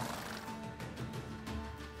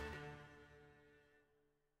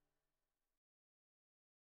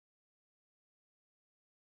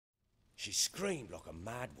 She screamed like a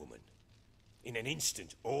mad woman. In an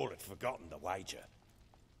instant, all had forgotten the wager.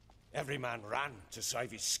 Every man ran to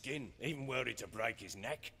save his skin, even were it to break his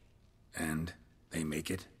neck. And they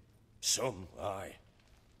make it? Some, aye.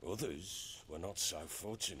 Others were not so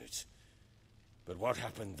fortunate. But what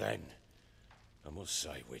happened then? I must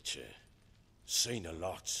say, Witcher, seen a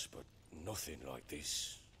lot, but nothing like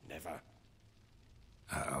this. Never.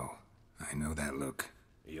 Uh-oh. I know that look.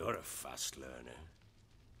 You're a fast learner.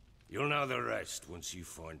 You'll know the rest once you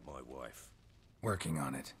find my wife. Working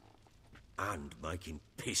on it. And making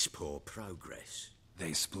piss-poor progress.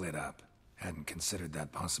 They split up. Hadn't considered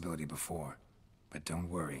that possibility before. But don't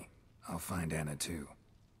worry. I'll find Anna too.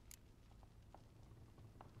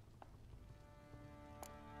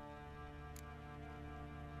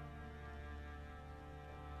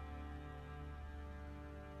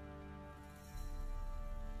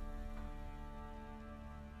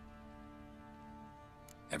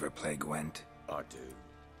 Ever play Gwent? I do.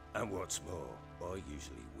 And what's more, I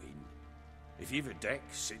usually win. If you've a deck,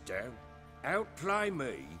 sit down. Outplay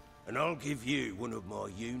me, and I'll give you one of my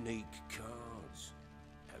unique cards.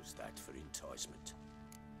 How's that for enticement?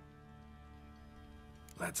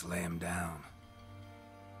 Let's lay him down.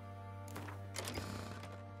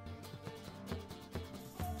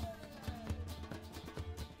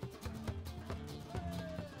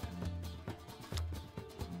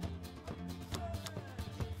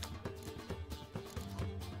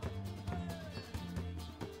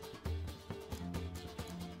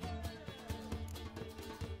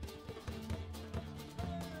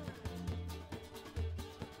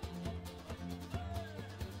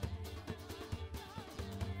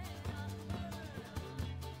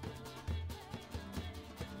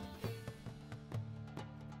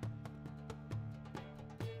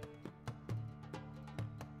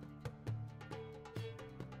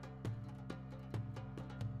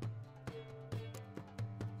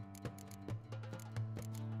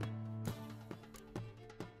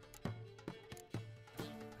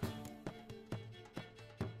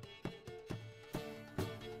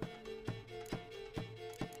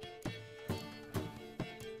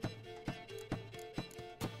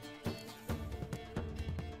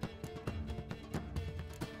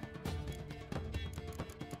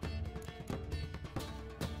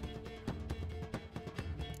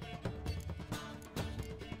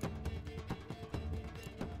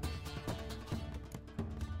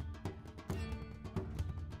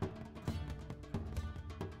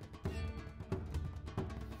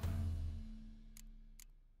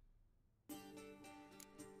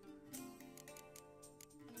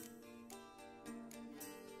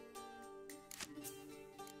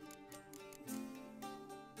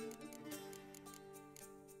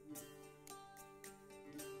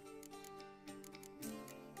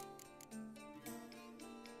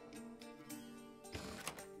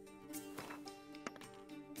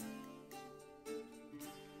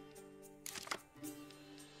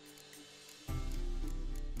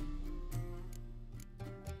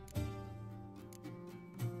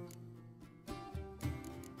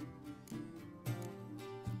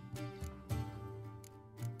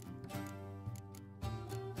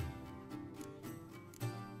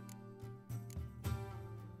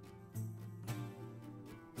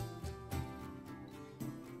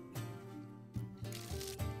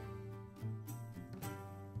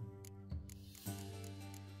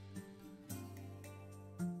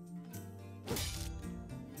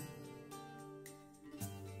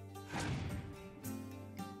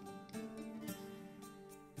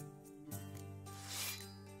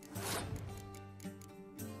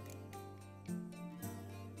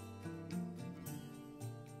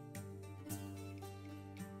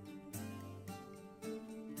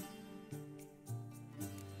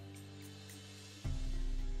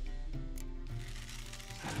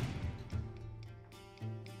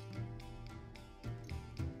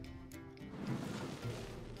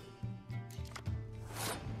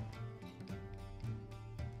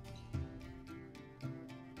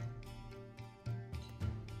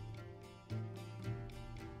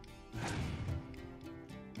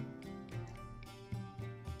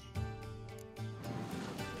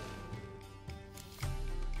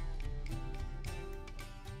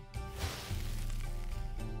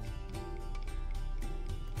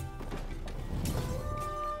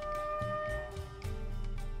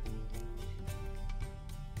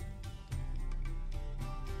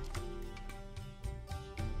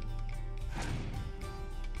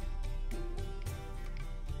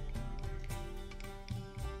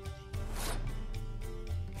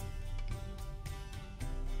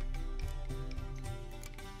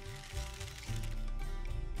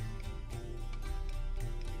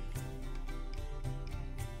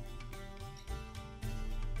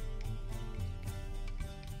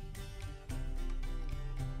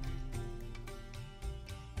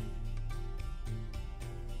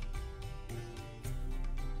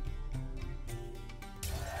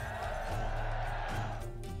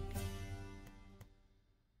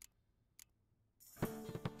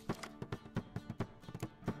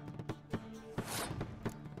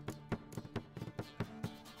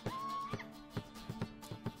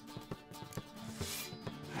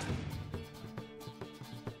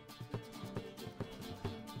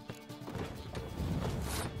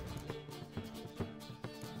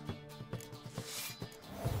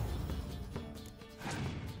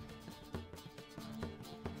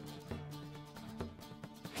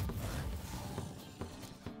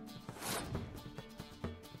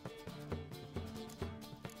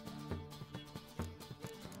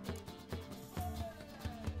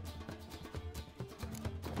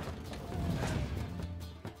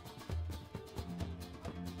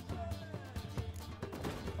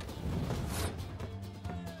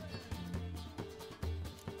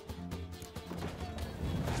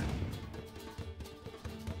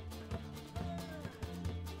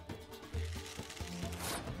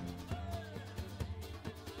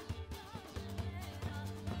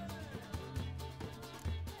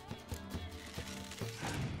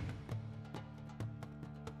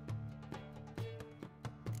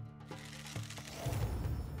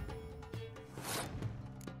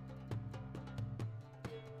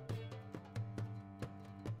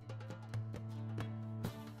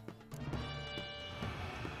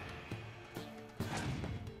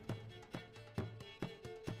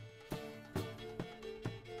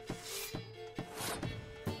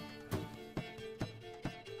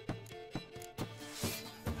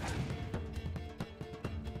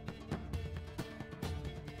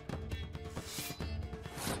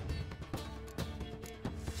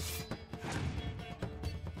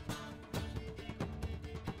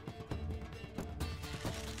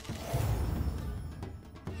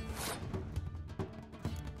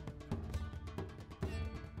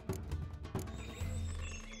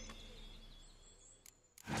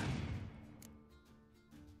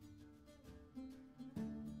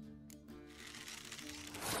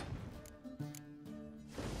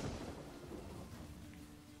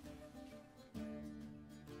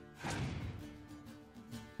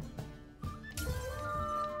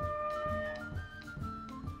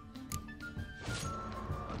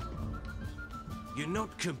 You're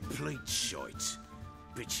not complete shite,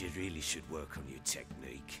 but you really should work on your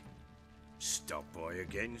technique. Stop by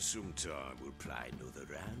again sometime, we'll play another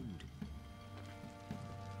round.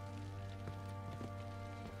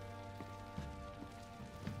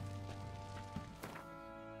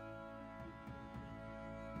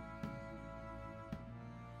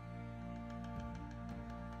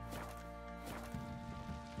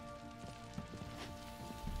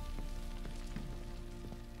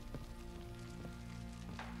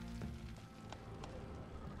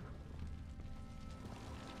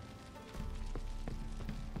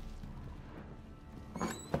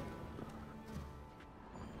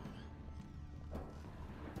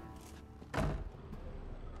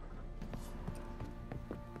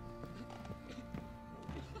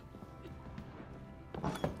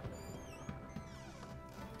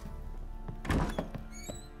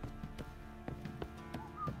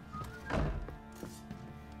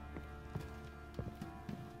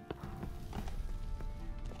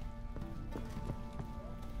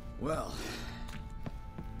 Well,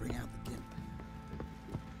 bring out the gimp.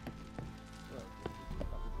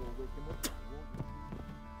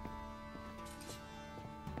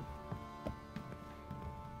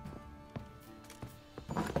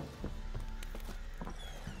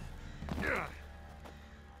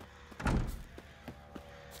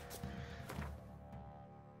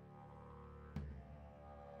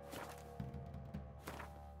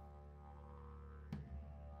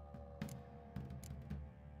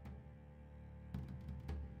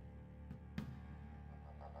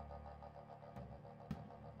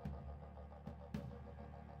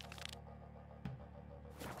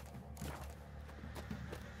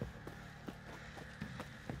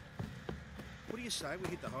 What do you say we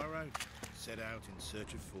hit the high road? Set out in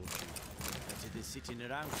search of fortune. Better than sitting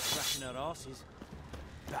around scratching our asses.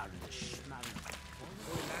 Baron Schmarren.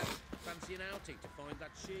 Oi, lad, fancy an outing to find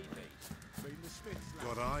that she-beast? Been the Smiths,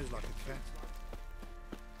 lad. Got eyes like a cat.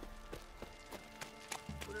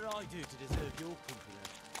 What did I do to deserve your company?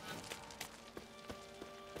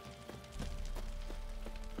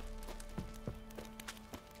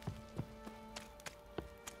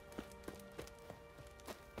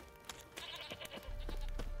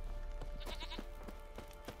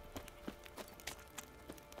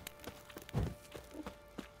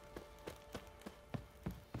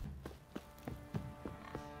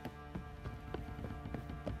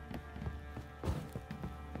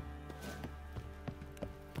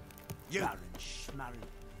 Baron Schmarren.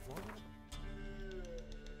 What?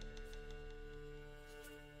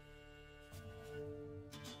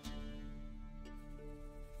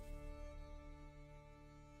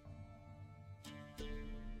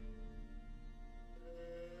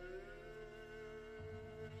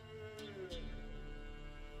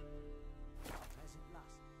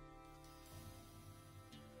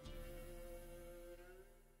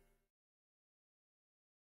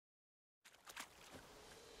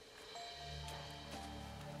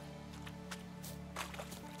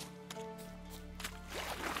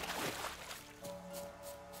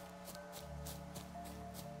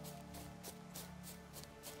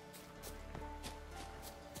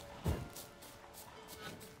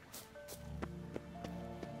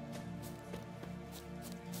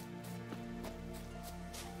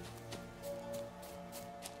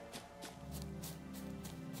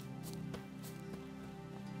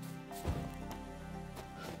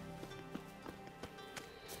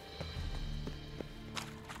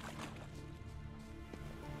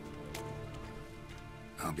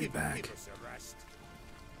 I'll be back. Give us a rest.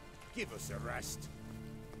 Give us a rest.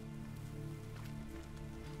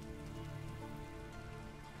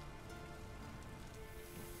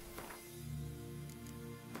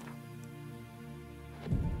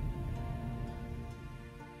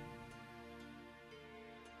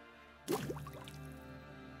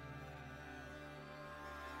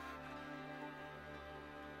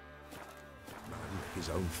 Man, his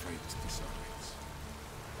own fate decides.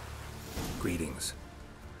 Greetings.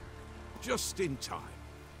 Just in time.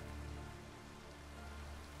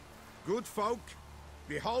 Good folk,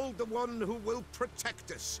 behold the one who will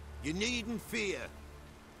protect us. You needn't fear.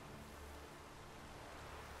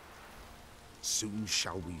 Soon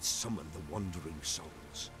shall we summon the wandering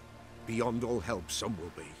souls. Beyond all help some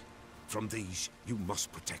will be. From these you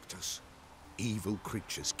must protect us. Evil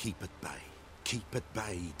creatures keep at bay. Keep at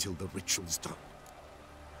bay till the ritual's done.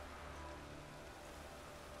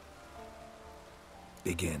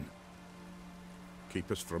 Begin. Keep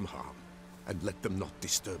us from harm, and let them not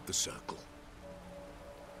disturb the circle.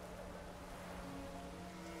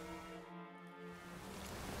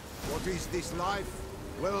 What is this life?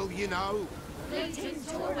 Well, you know, fleeting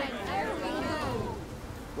torment, there we go.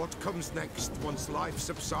 What comes next once life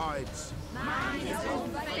subsides? Man is all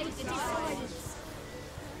fate decides.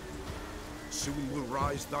 Soon will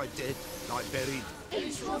rise thy dead, thy buried.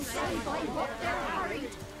 Each will say by what they're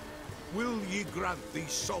harried. Will ye grant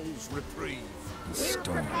these souls reprieve? We're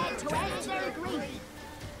prepared to end their grief.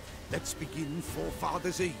 Let's begin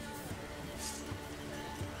Forefather's Eve.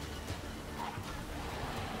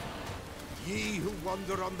 Ye who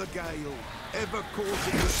wander on the gale, ever caught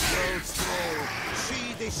in this world's thrall,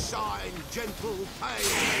 see this sign, gentle, pale.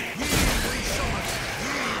 Ye we summon,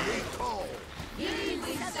 ye we call. Ye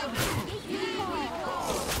we summon, ye we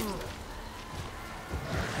call.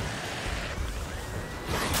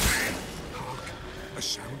 Hark, a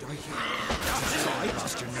sound I hear. That's right,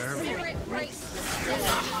 Mr. Nerve. Spirit breaks the still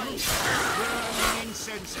night. Burning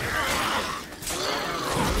incense.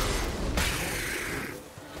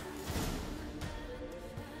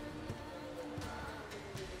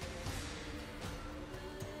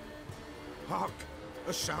 Hark,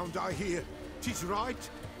 a sound I hear. 'Tis right.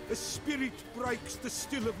 A spirit breaks the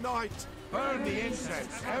still of night. Burn the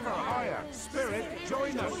incense ever higher. Spirit,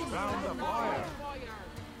 join us round the fire.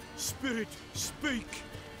 Spirit, speak.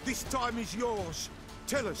 This time is yours.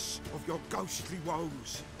 Tell us of your ghostly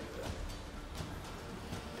woes.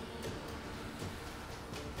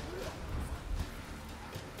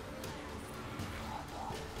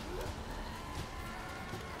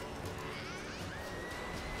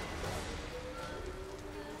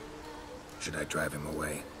 Should I drive him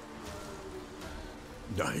away?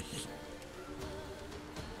 Nay.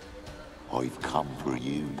 I've come for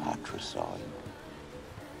you, patricide.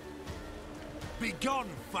 Begone,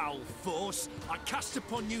 foul force! I cast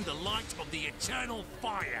upon you the light of the eternal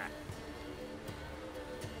fire!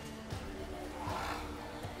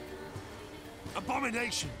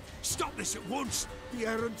 Abomination! Stop this at once! The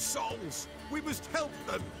errant souls! We must help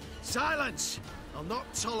them! Silence! I'll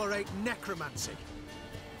not tolerate necromancy.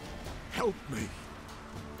 Help me!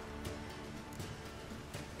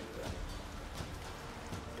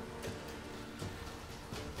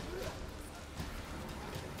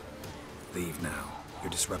 Leave now. You're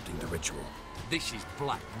disrupting the ritual. This is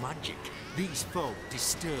black magic. These folk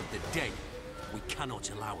disturb the dead. We cannot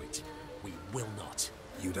allow it. We will not.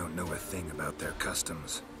 You don't know a thing about their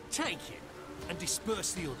customs. Take it, and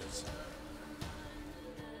disperse the others.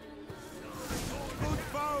 Good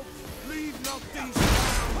folk, leave not these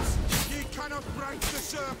grounds! Ye cannot break the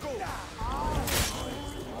circle!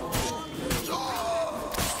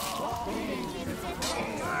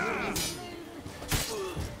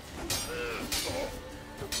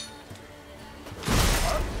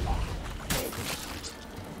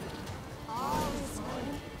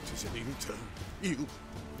 Tis an ill turn. Ill.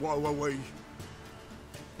 Woe away.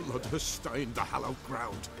 Blood has stained the hallowed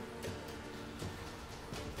ground.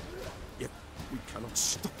 Yet we cannot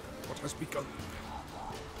stop what has begun.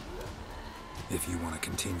 If you want to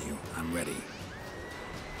continue, I'm ready.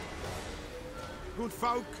 Good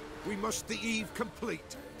folk, we must the eve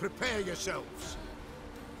complete. Prepare yourselves.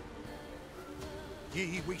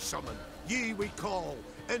 Ye we summon, ye we call.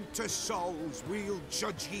 Enter souls, we'll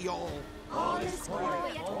judge ye all. All is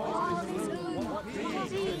quiet, all is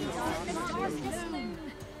gloom.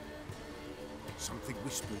 Something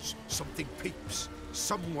whispers, something peeps.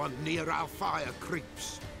 Someone near our fire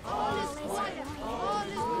creeps. All is quiet, all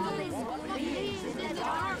is gloom. Leave the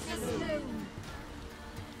darkest gloom.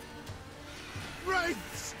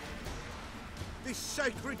 Wraiths! This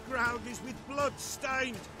sacred ground is with blood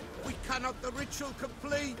stained. We cannot the ritual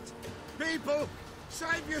complete. People,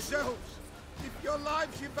 save yourselves. If your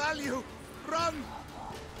lives you value, run!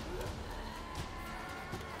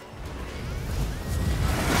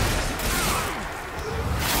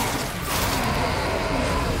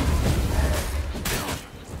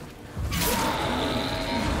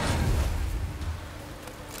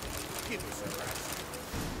 Give us a rest.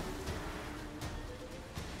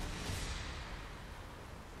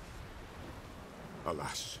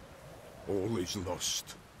 Alas, all is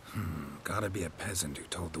lost. Gotta be a peasant who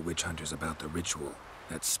told the witch hunters about the ritual.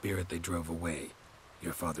 That spirit they drove away.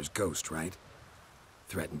 Your father's ghost, right?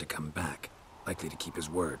 Threatened to come back. Likely to keep his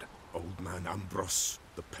word. Old man Ambrose,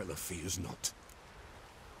 the Pella fears not.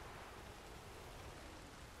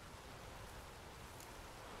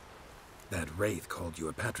 That wraith called you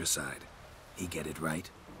a patricide. He get it right?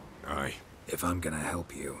 Aye. If I'm gonna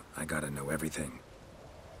help you, I gotta know everything.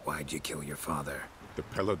 Why'd you kill your father? The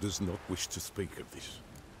Pella does not wish to speak of this.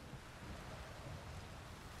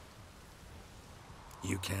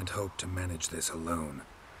 You can't hope to manage this alone.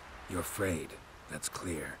 You're afraid, that's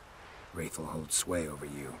clear. Wraith will hold sway over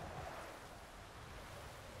you.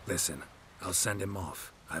 Listen, I'll send him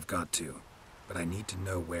off. I've got to. But I need to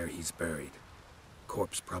know where he's buried.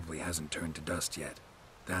 Corpse probably hasn't turned to dust yet.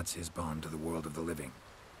 That's his bond to the world of the living.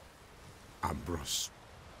 Ambrose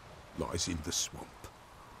lies in the swamp.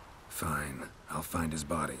 Fine. I'll find his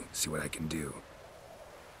body, see what I can do.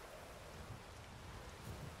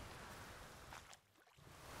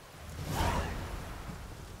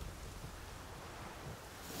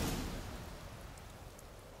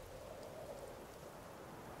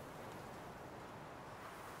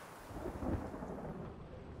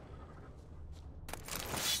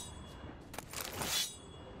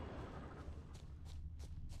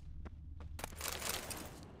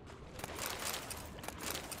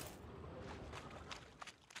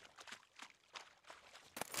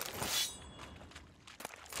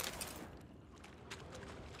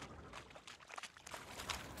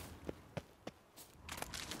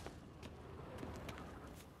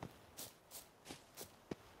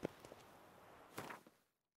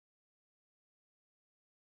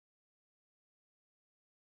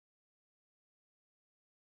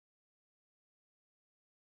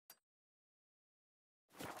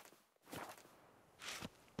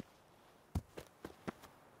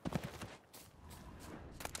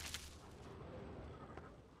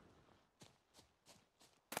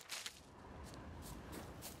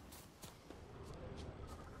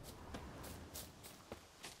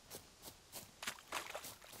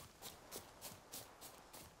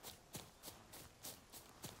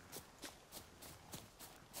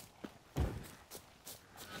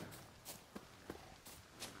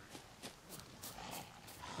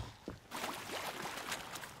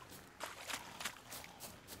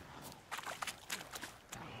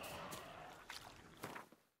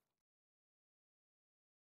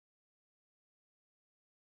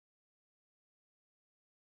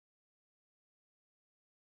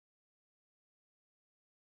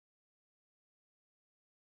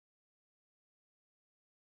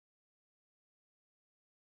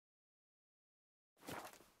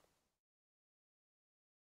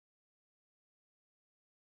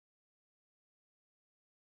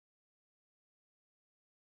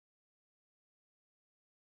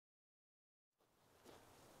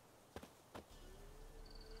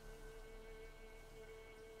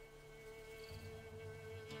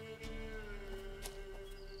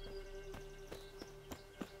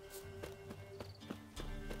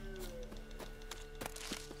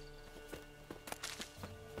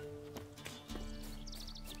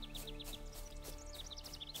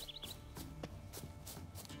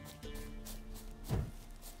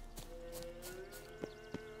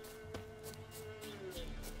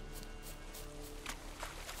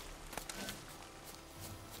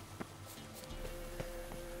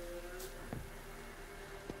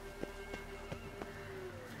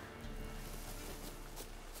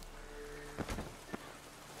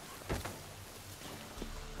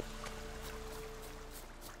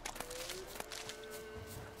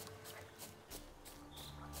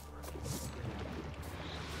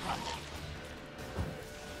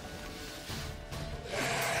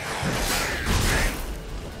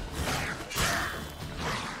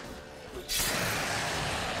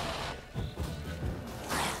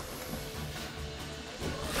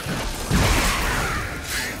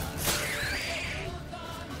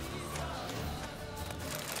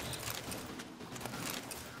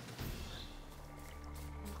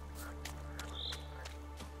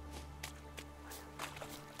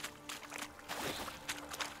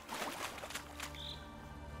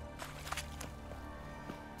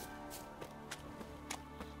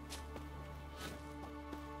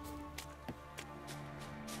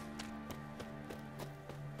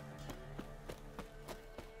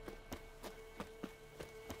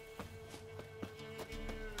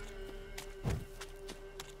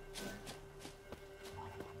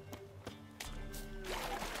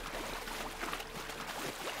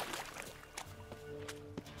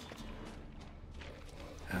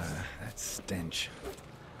 stench.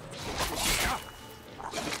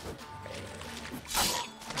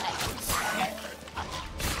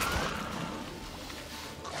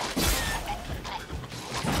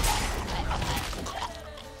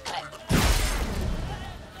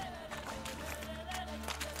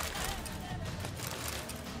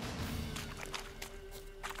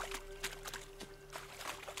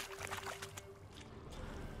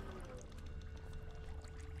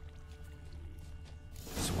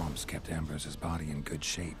 Kept Ambrose's body in good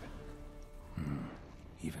shape.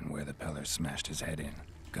 Even where the Peller smashed his head in.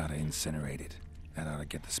 Gotta incinerate it. That ought to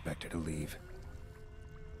get the Spectre to leave.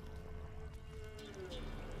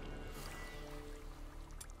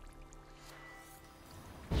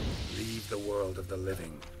 Leave the world of the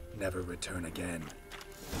living. never return again.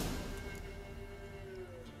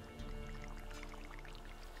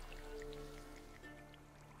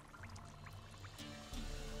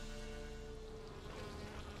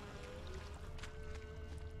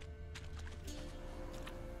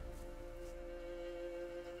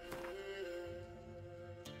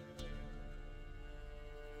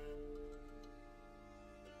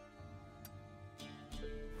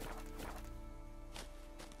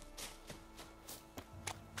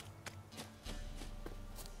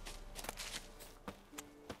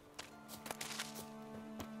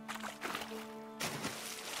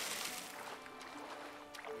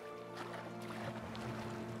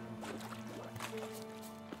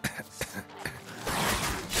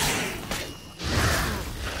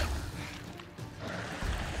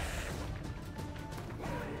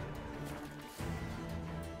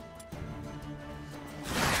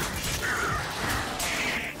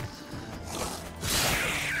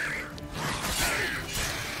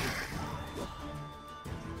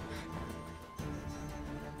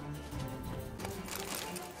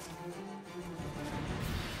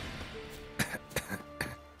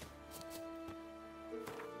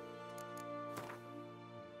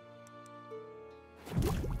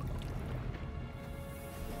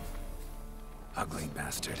 Ugly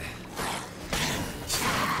bastard.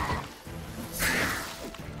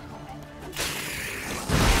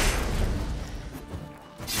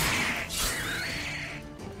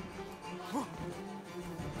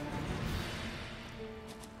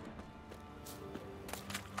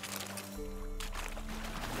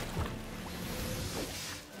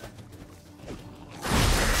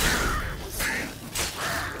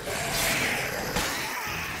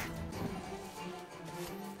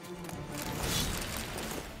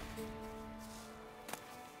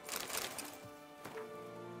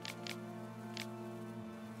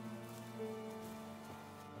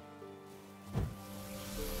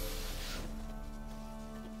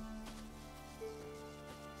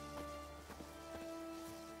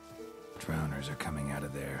 Drowners are coming out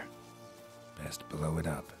of there. Best blow it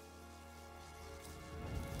up.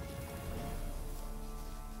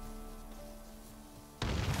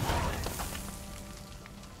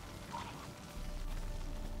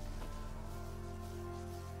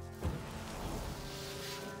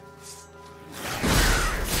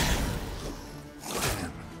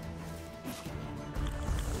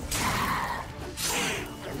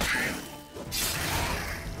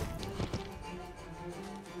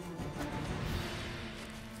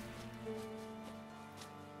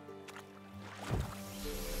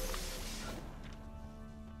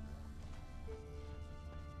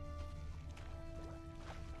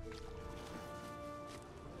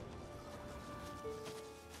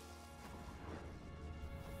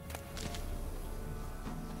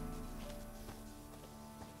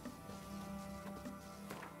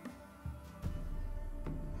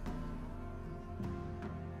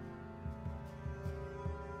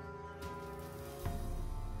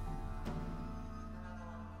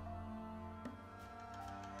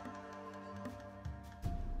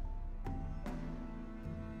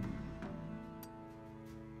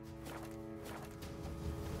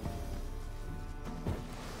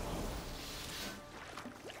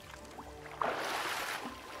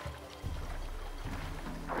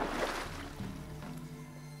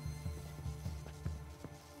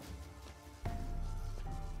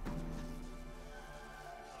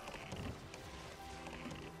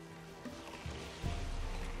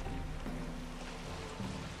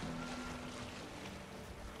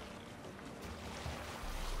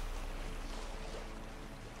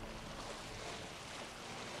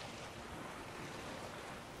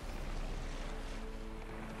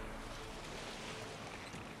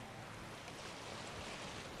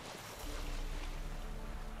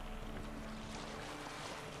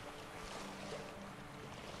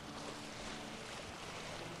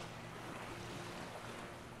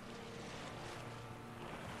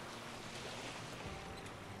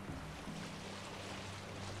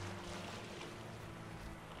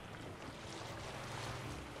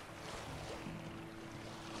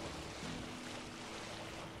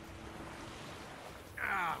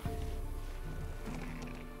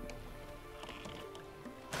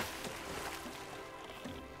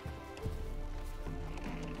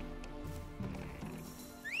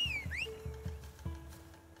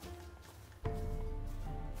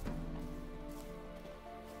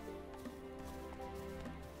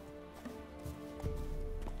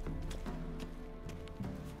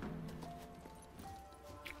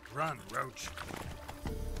 Run, Roach.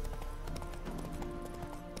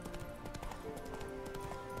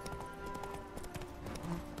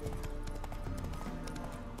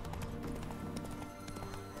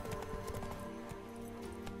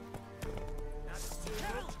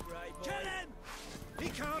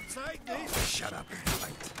 can't take this! Shut up.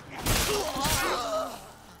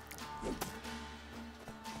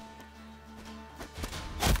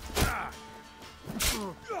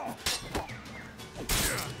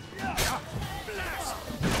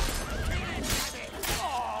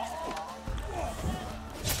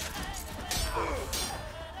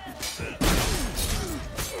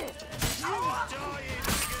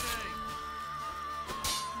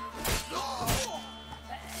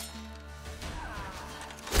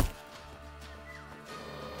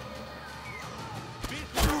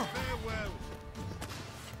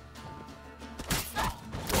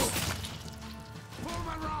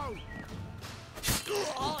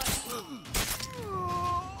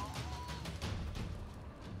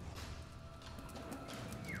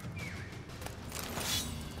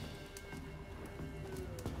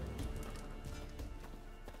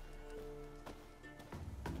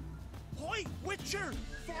 Oi, Witcher!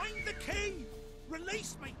 Find the key!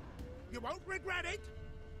 Release me! You won't regret it!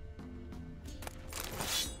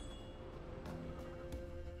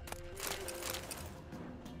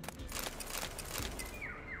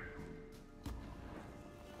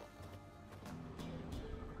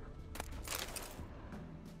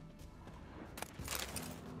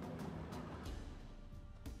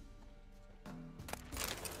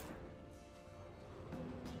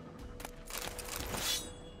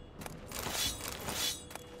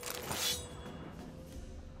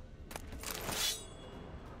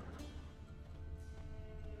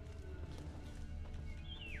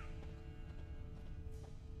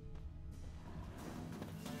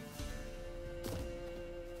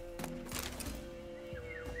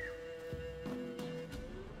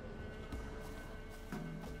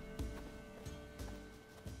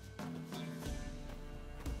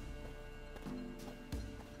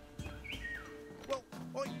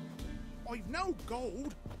 I've no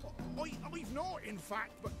gold. I've not, in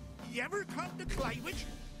fact, but you ever come to Claywich,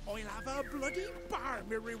 I'll have a bloody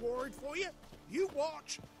barmy reward for you. You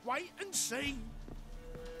watch, wait and see.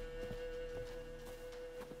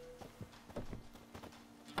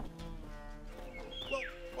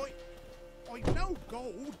 Well, I've no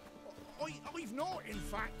gold. I've not, in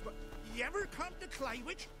fact, but you ever come to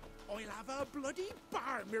Claywich, I'll have a bloody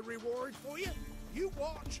barmy reward for you. You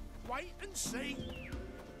watch, wait and see.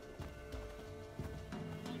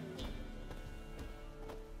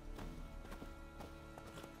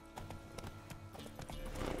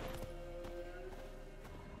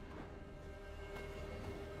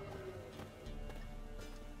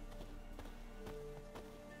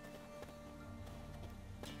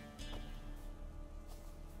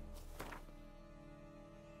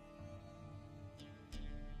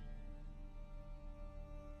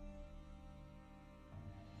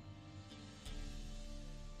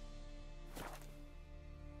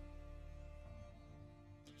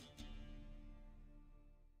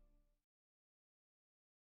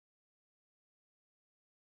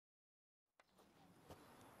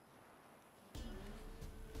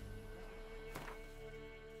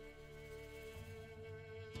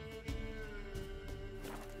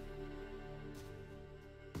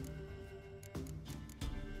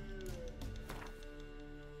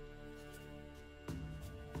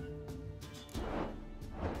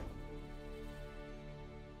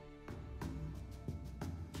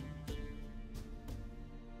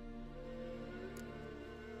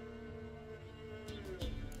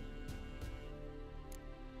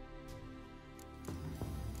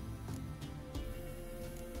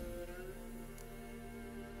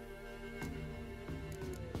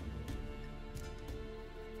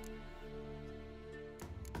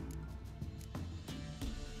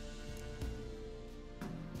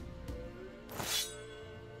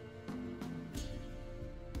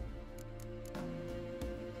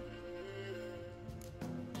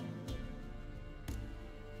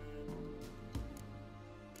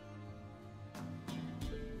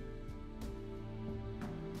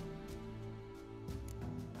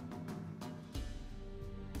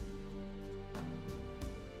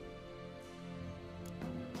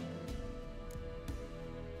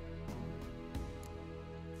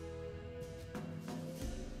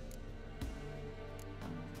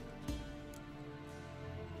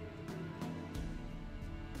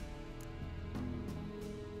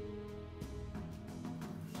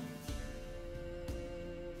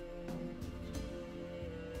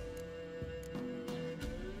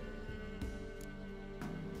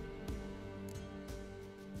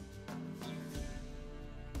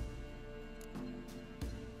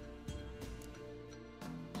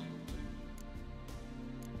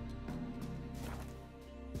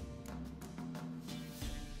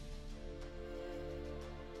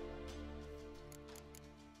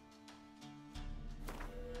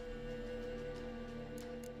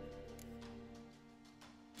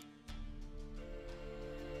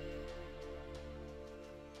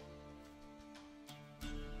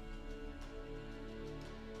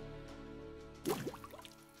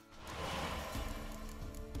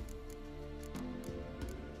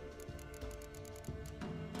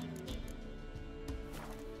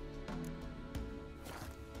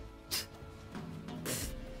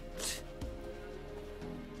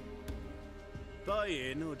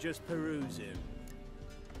 Buying or just perusing?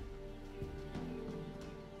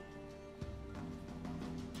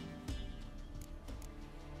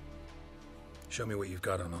 Show me what you've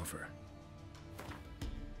got on offer.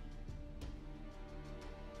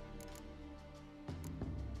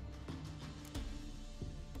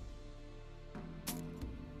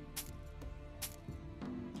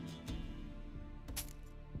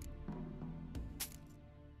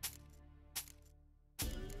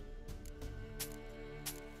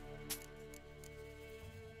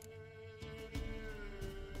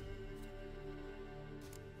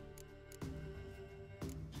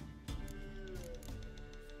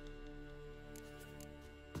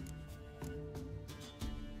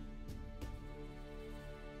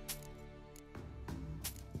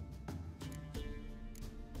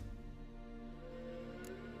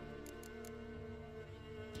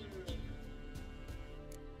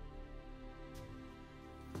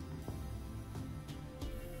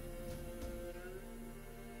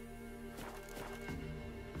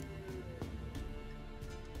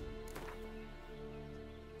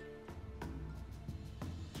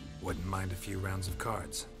 Wouldn't mind a few rounds of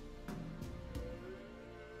cards.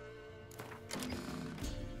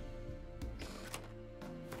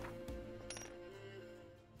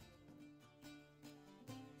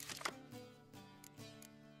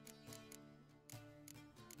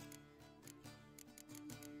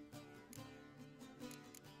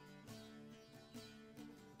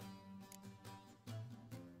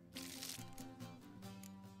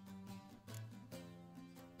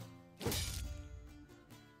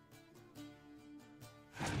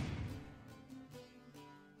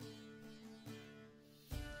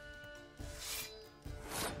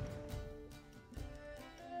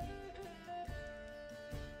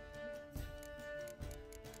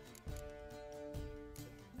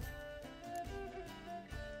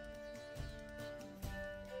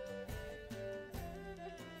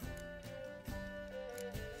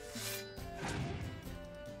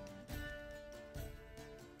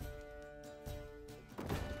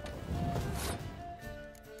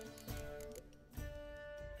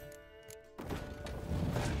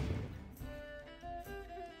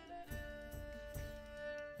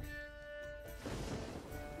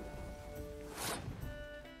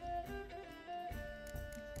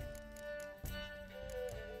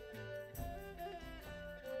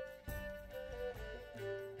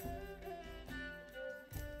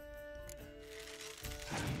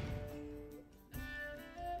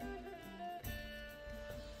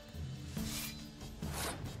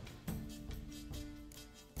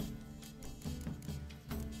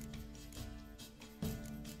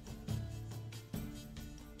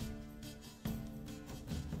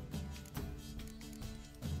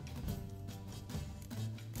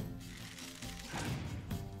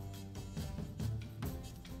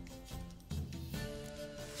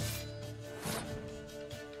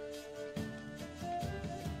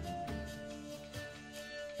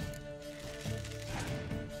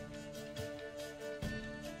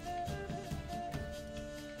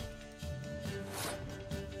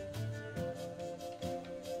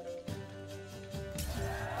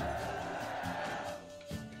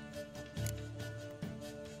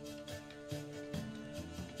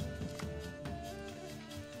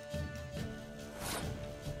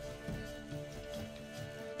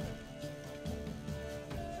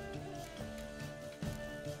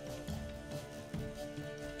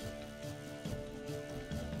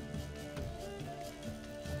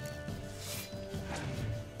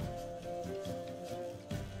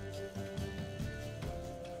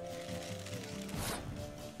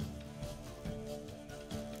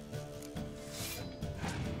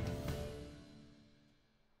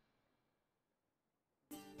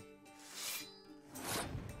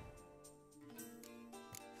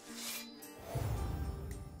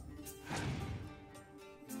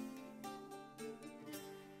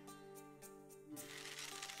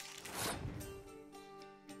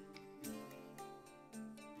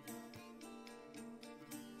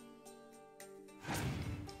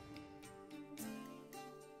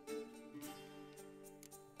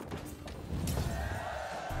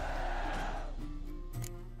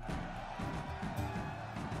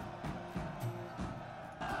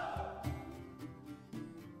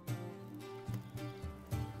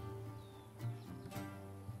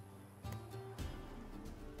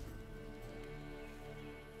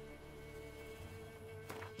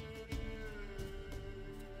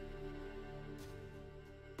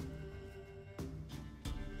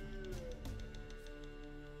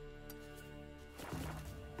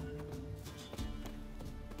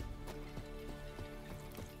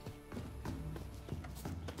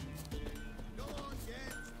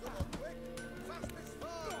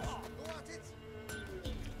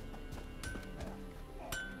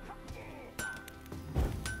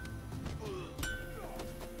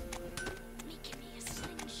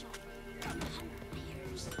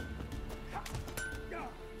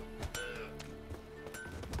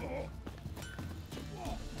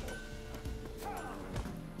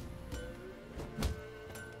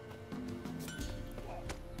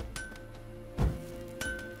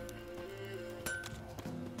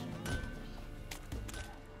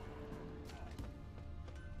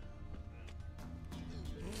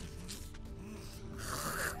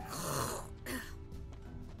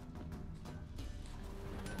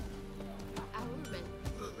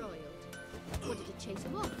 chase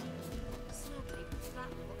him off. Sadly, that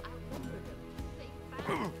will outnumber them. They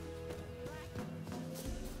found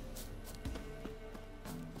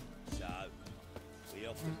So, we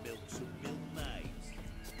off to milk some milkmaids.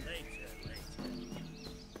 Later.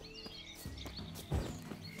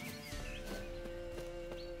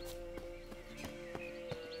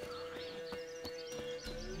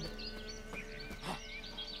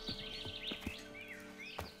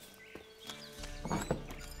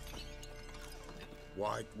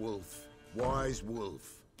 White wolf, wise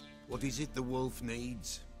wolf. What is it the wolf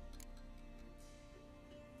needs?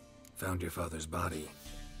 Found your father's body.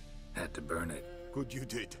 Had to burn it. Good you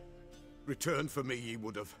did. Return for me ye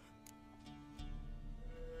would have.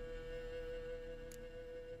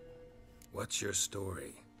 What's your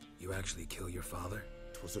story? You actually kill your father?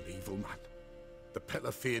 'Twas an evil man. The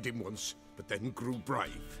Peller feared him once, but then grew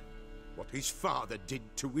brave. What his father did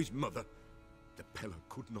to his mother, the Peller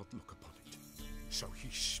could not look upon it. So he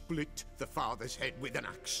split the father's head with an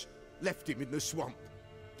axe, left him in the swamp.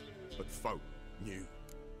 But folk knew.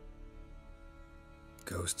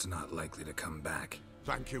 Ghost's not likely to come back.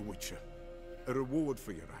 Thank you, Witcher. A reward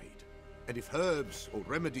for your aid. And if herbs or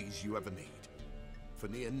remedies you ever need, for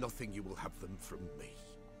near nothing you will have them from me.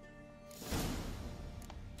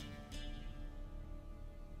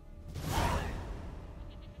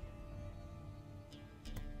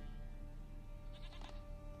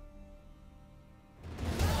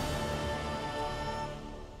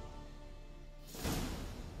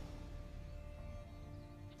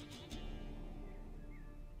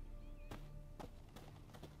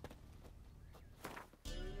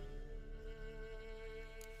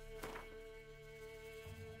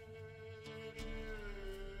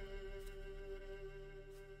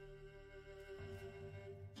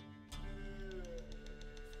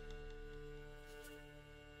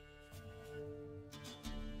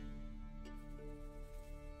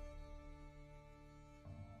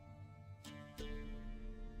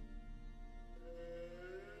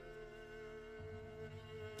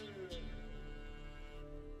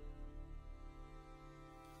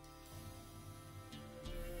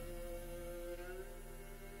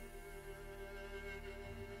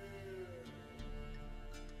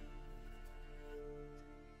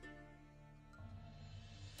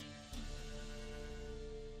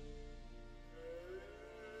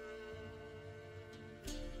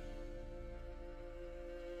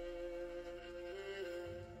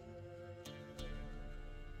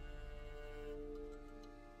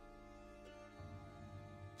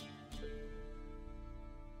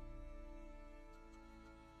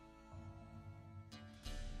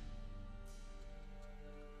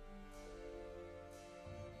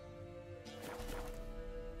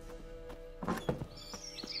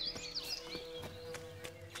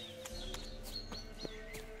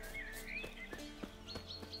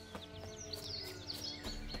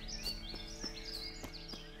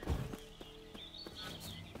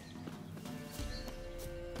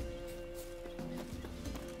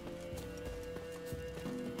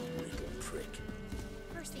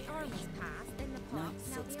 First the armies passed, then the pox, Nights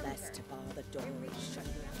now it's the best other. to bar the door and shut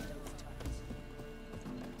your windows tight.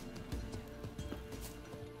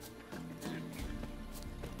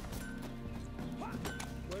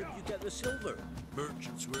 Where'd you get the silver?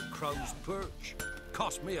 Merchants were at Crow's Perch.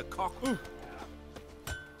 Cost me a cock. It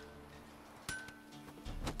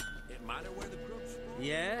matter where the grub's from?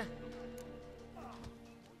 Yeah?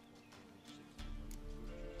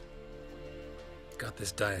 Got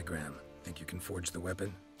this diagram. Think you can forge the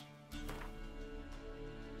weapon?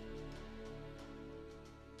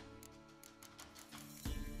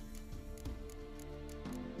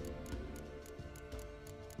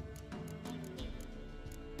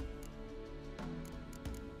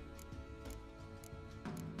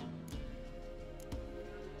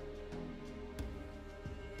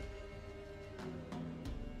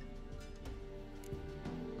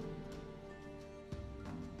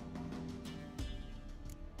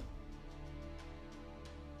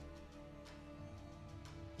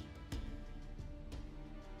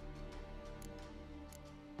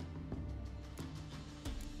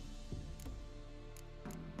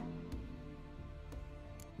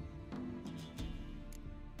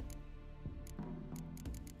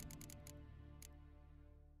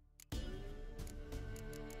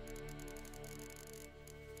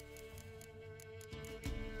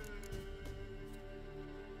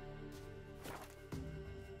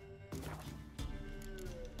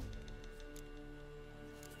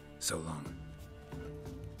 So long.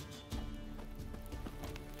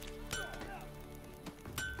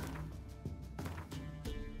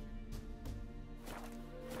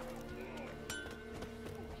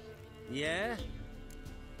 Yeah?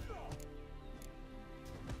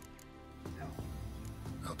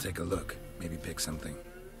 take a look. Maybe pick something.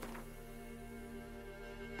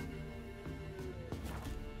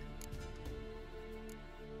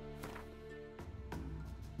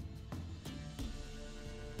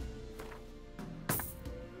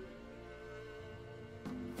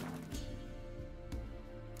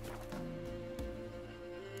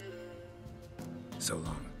 So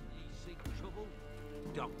long. Seek trouble?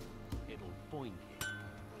 Don't. It'll find you.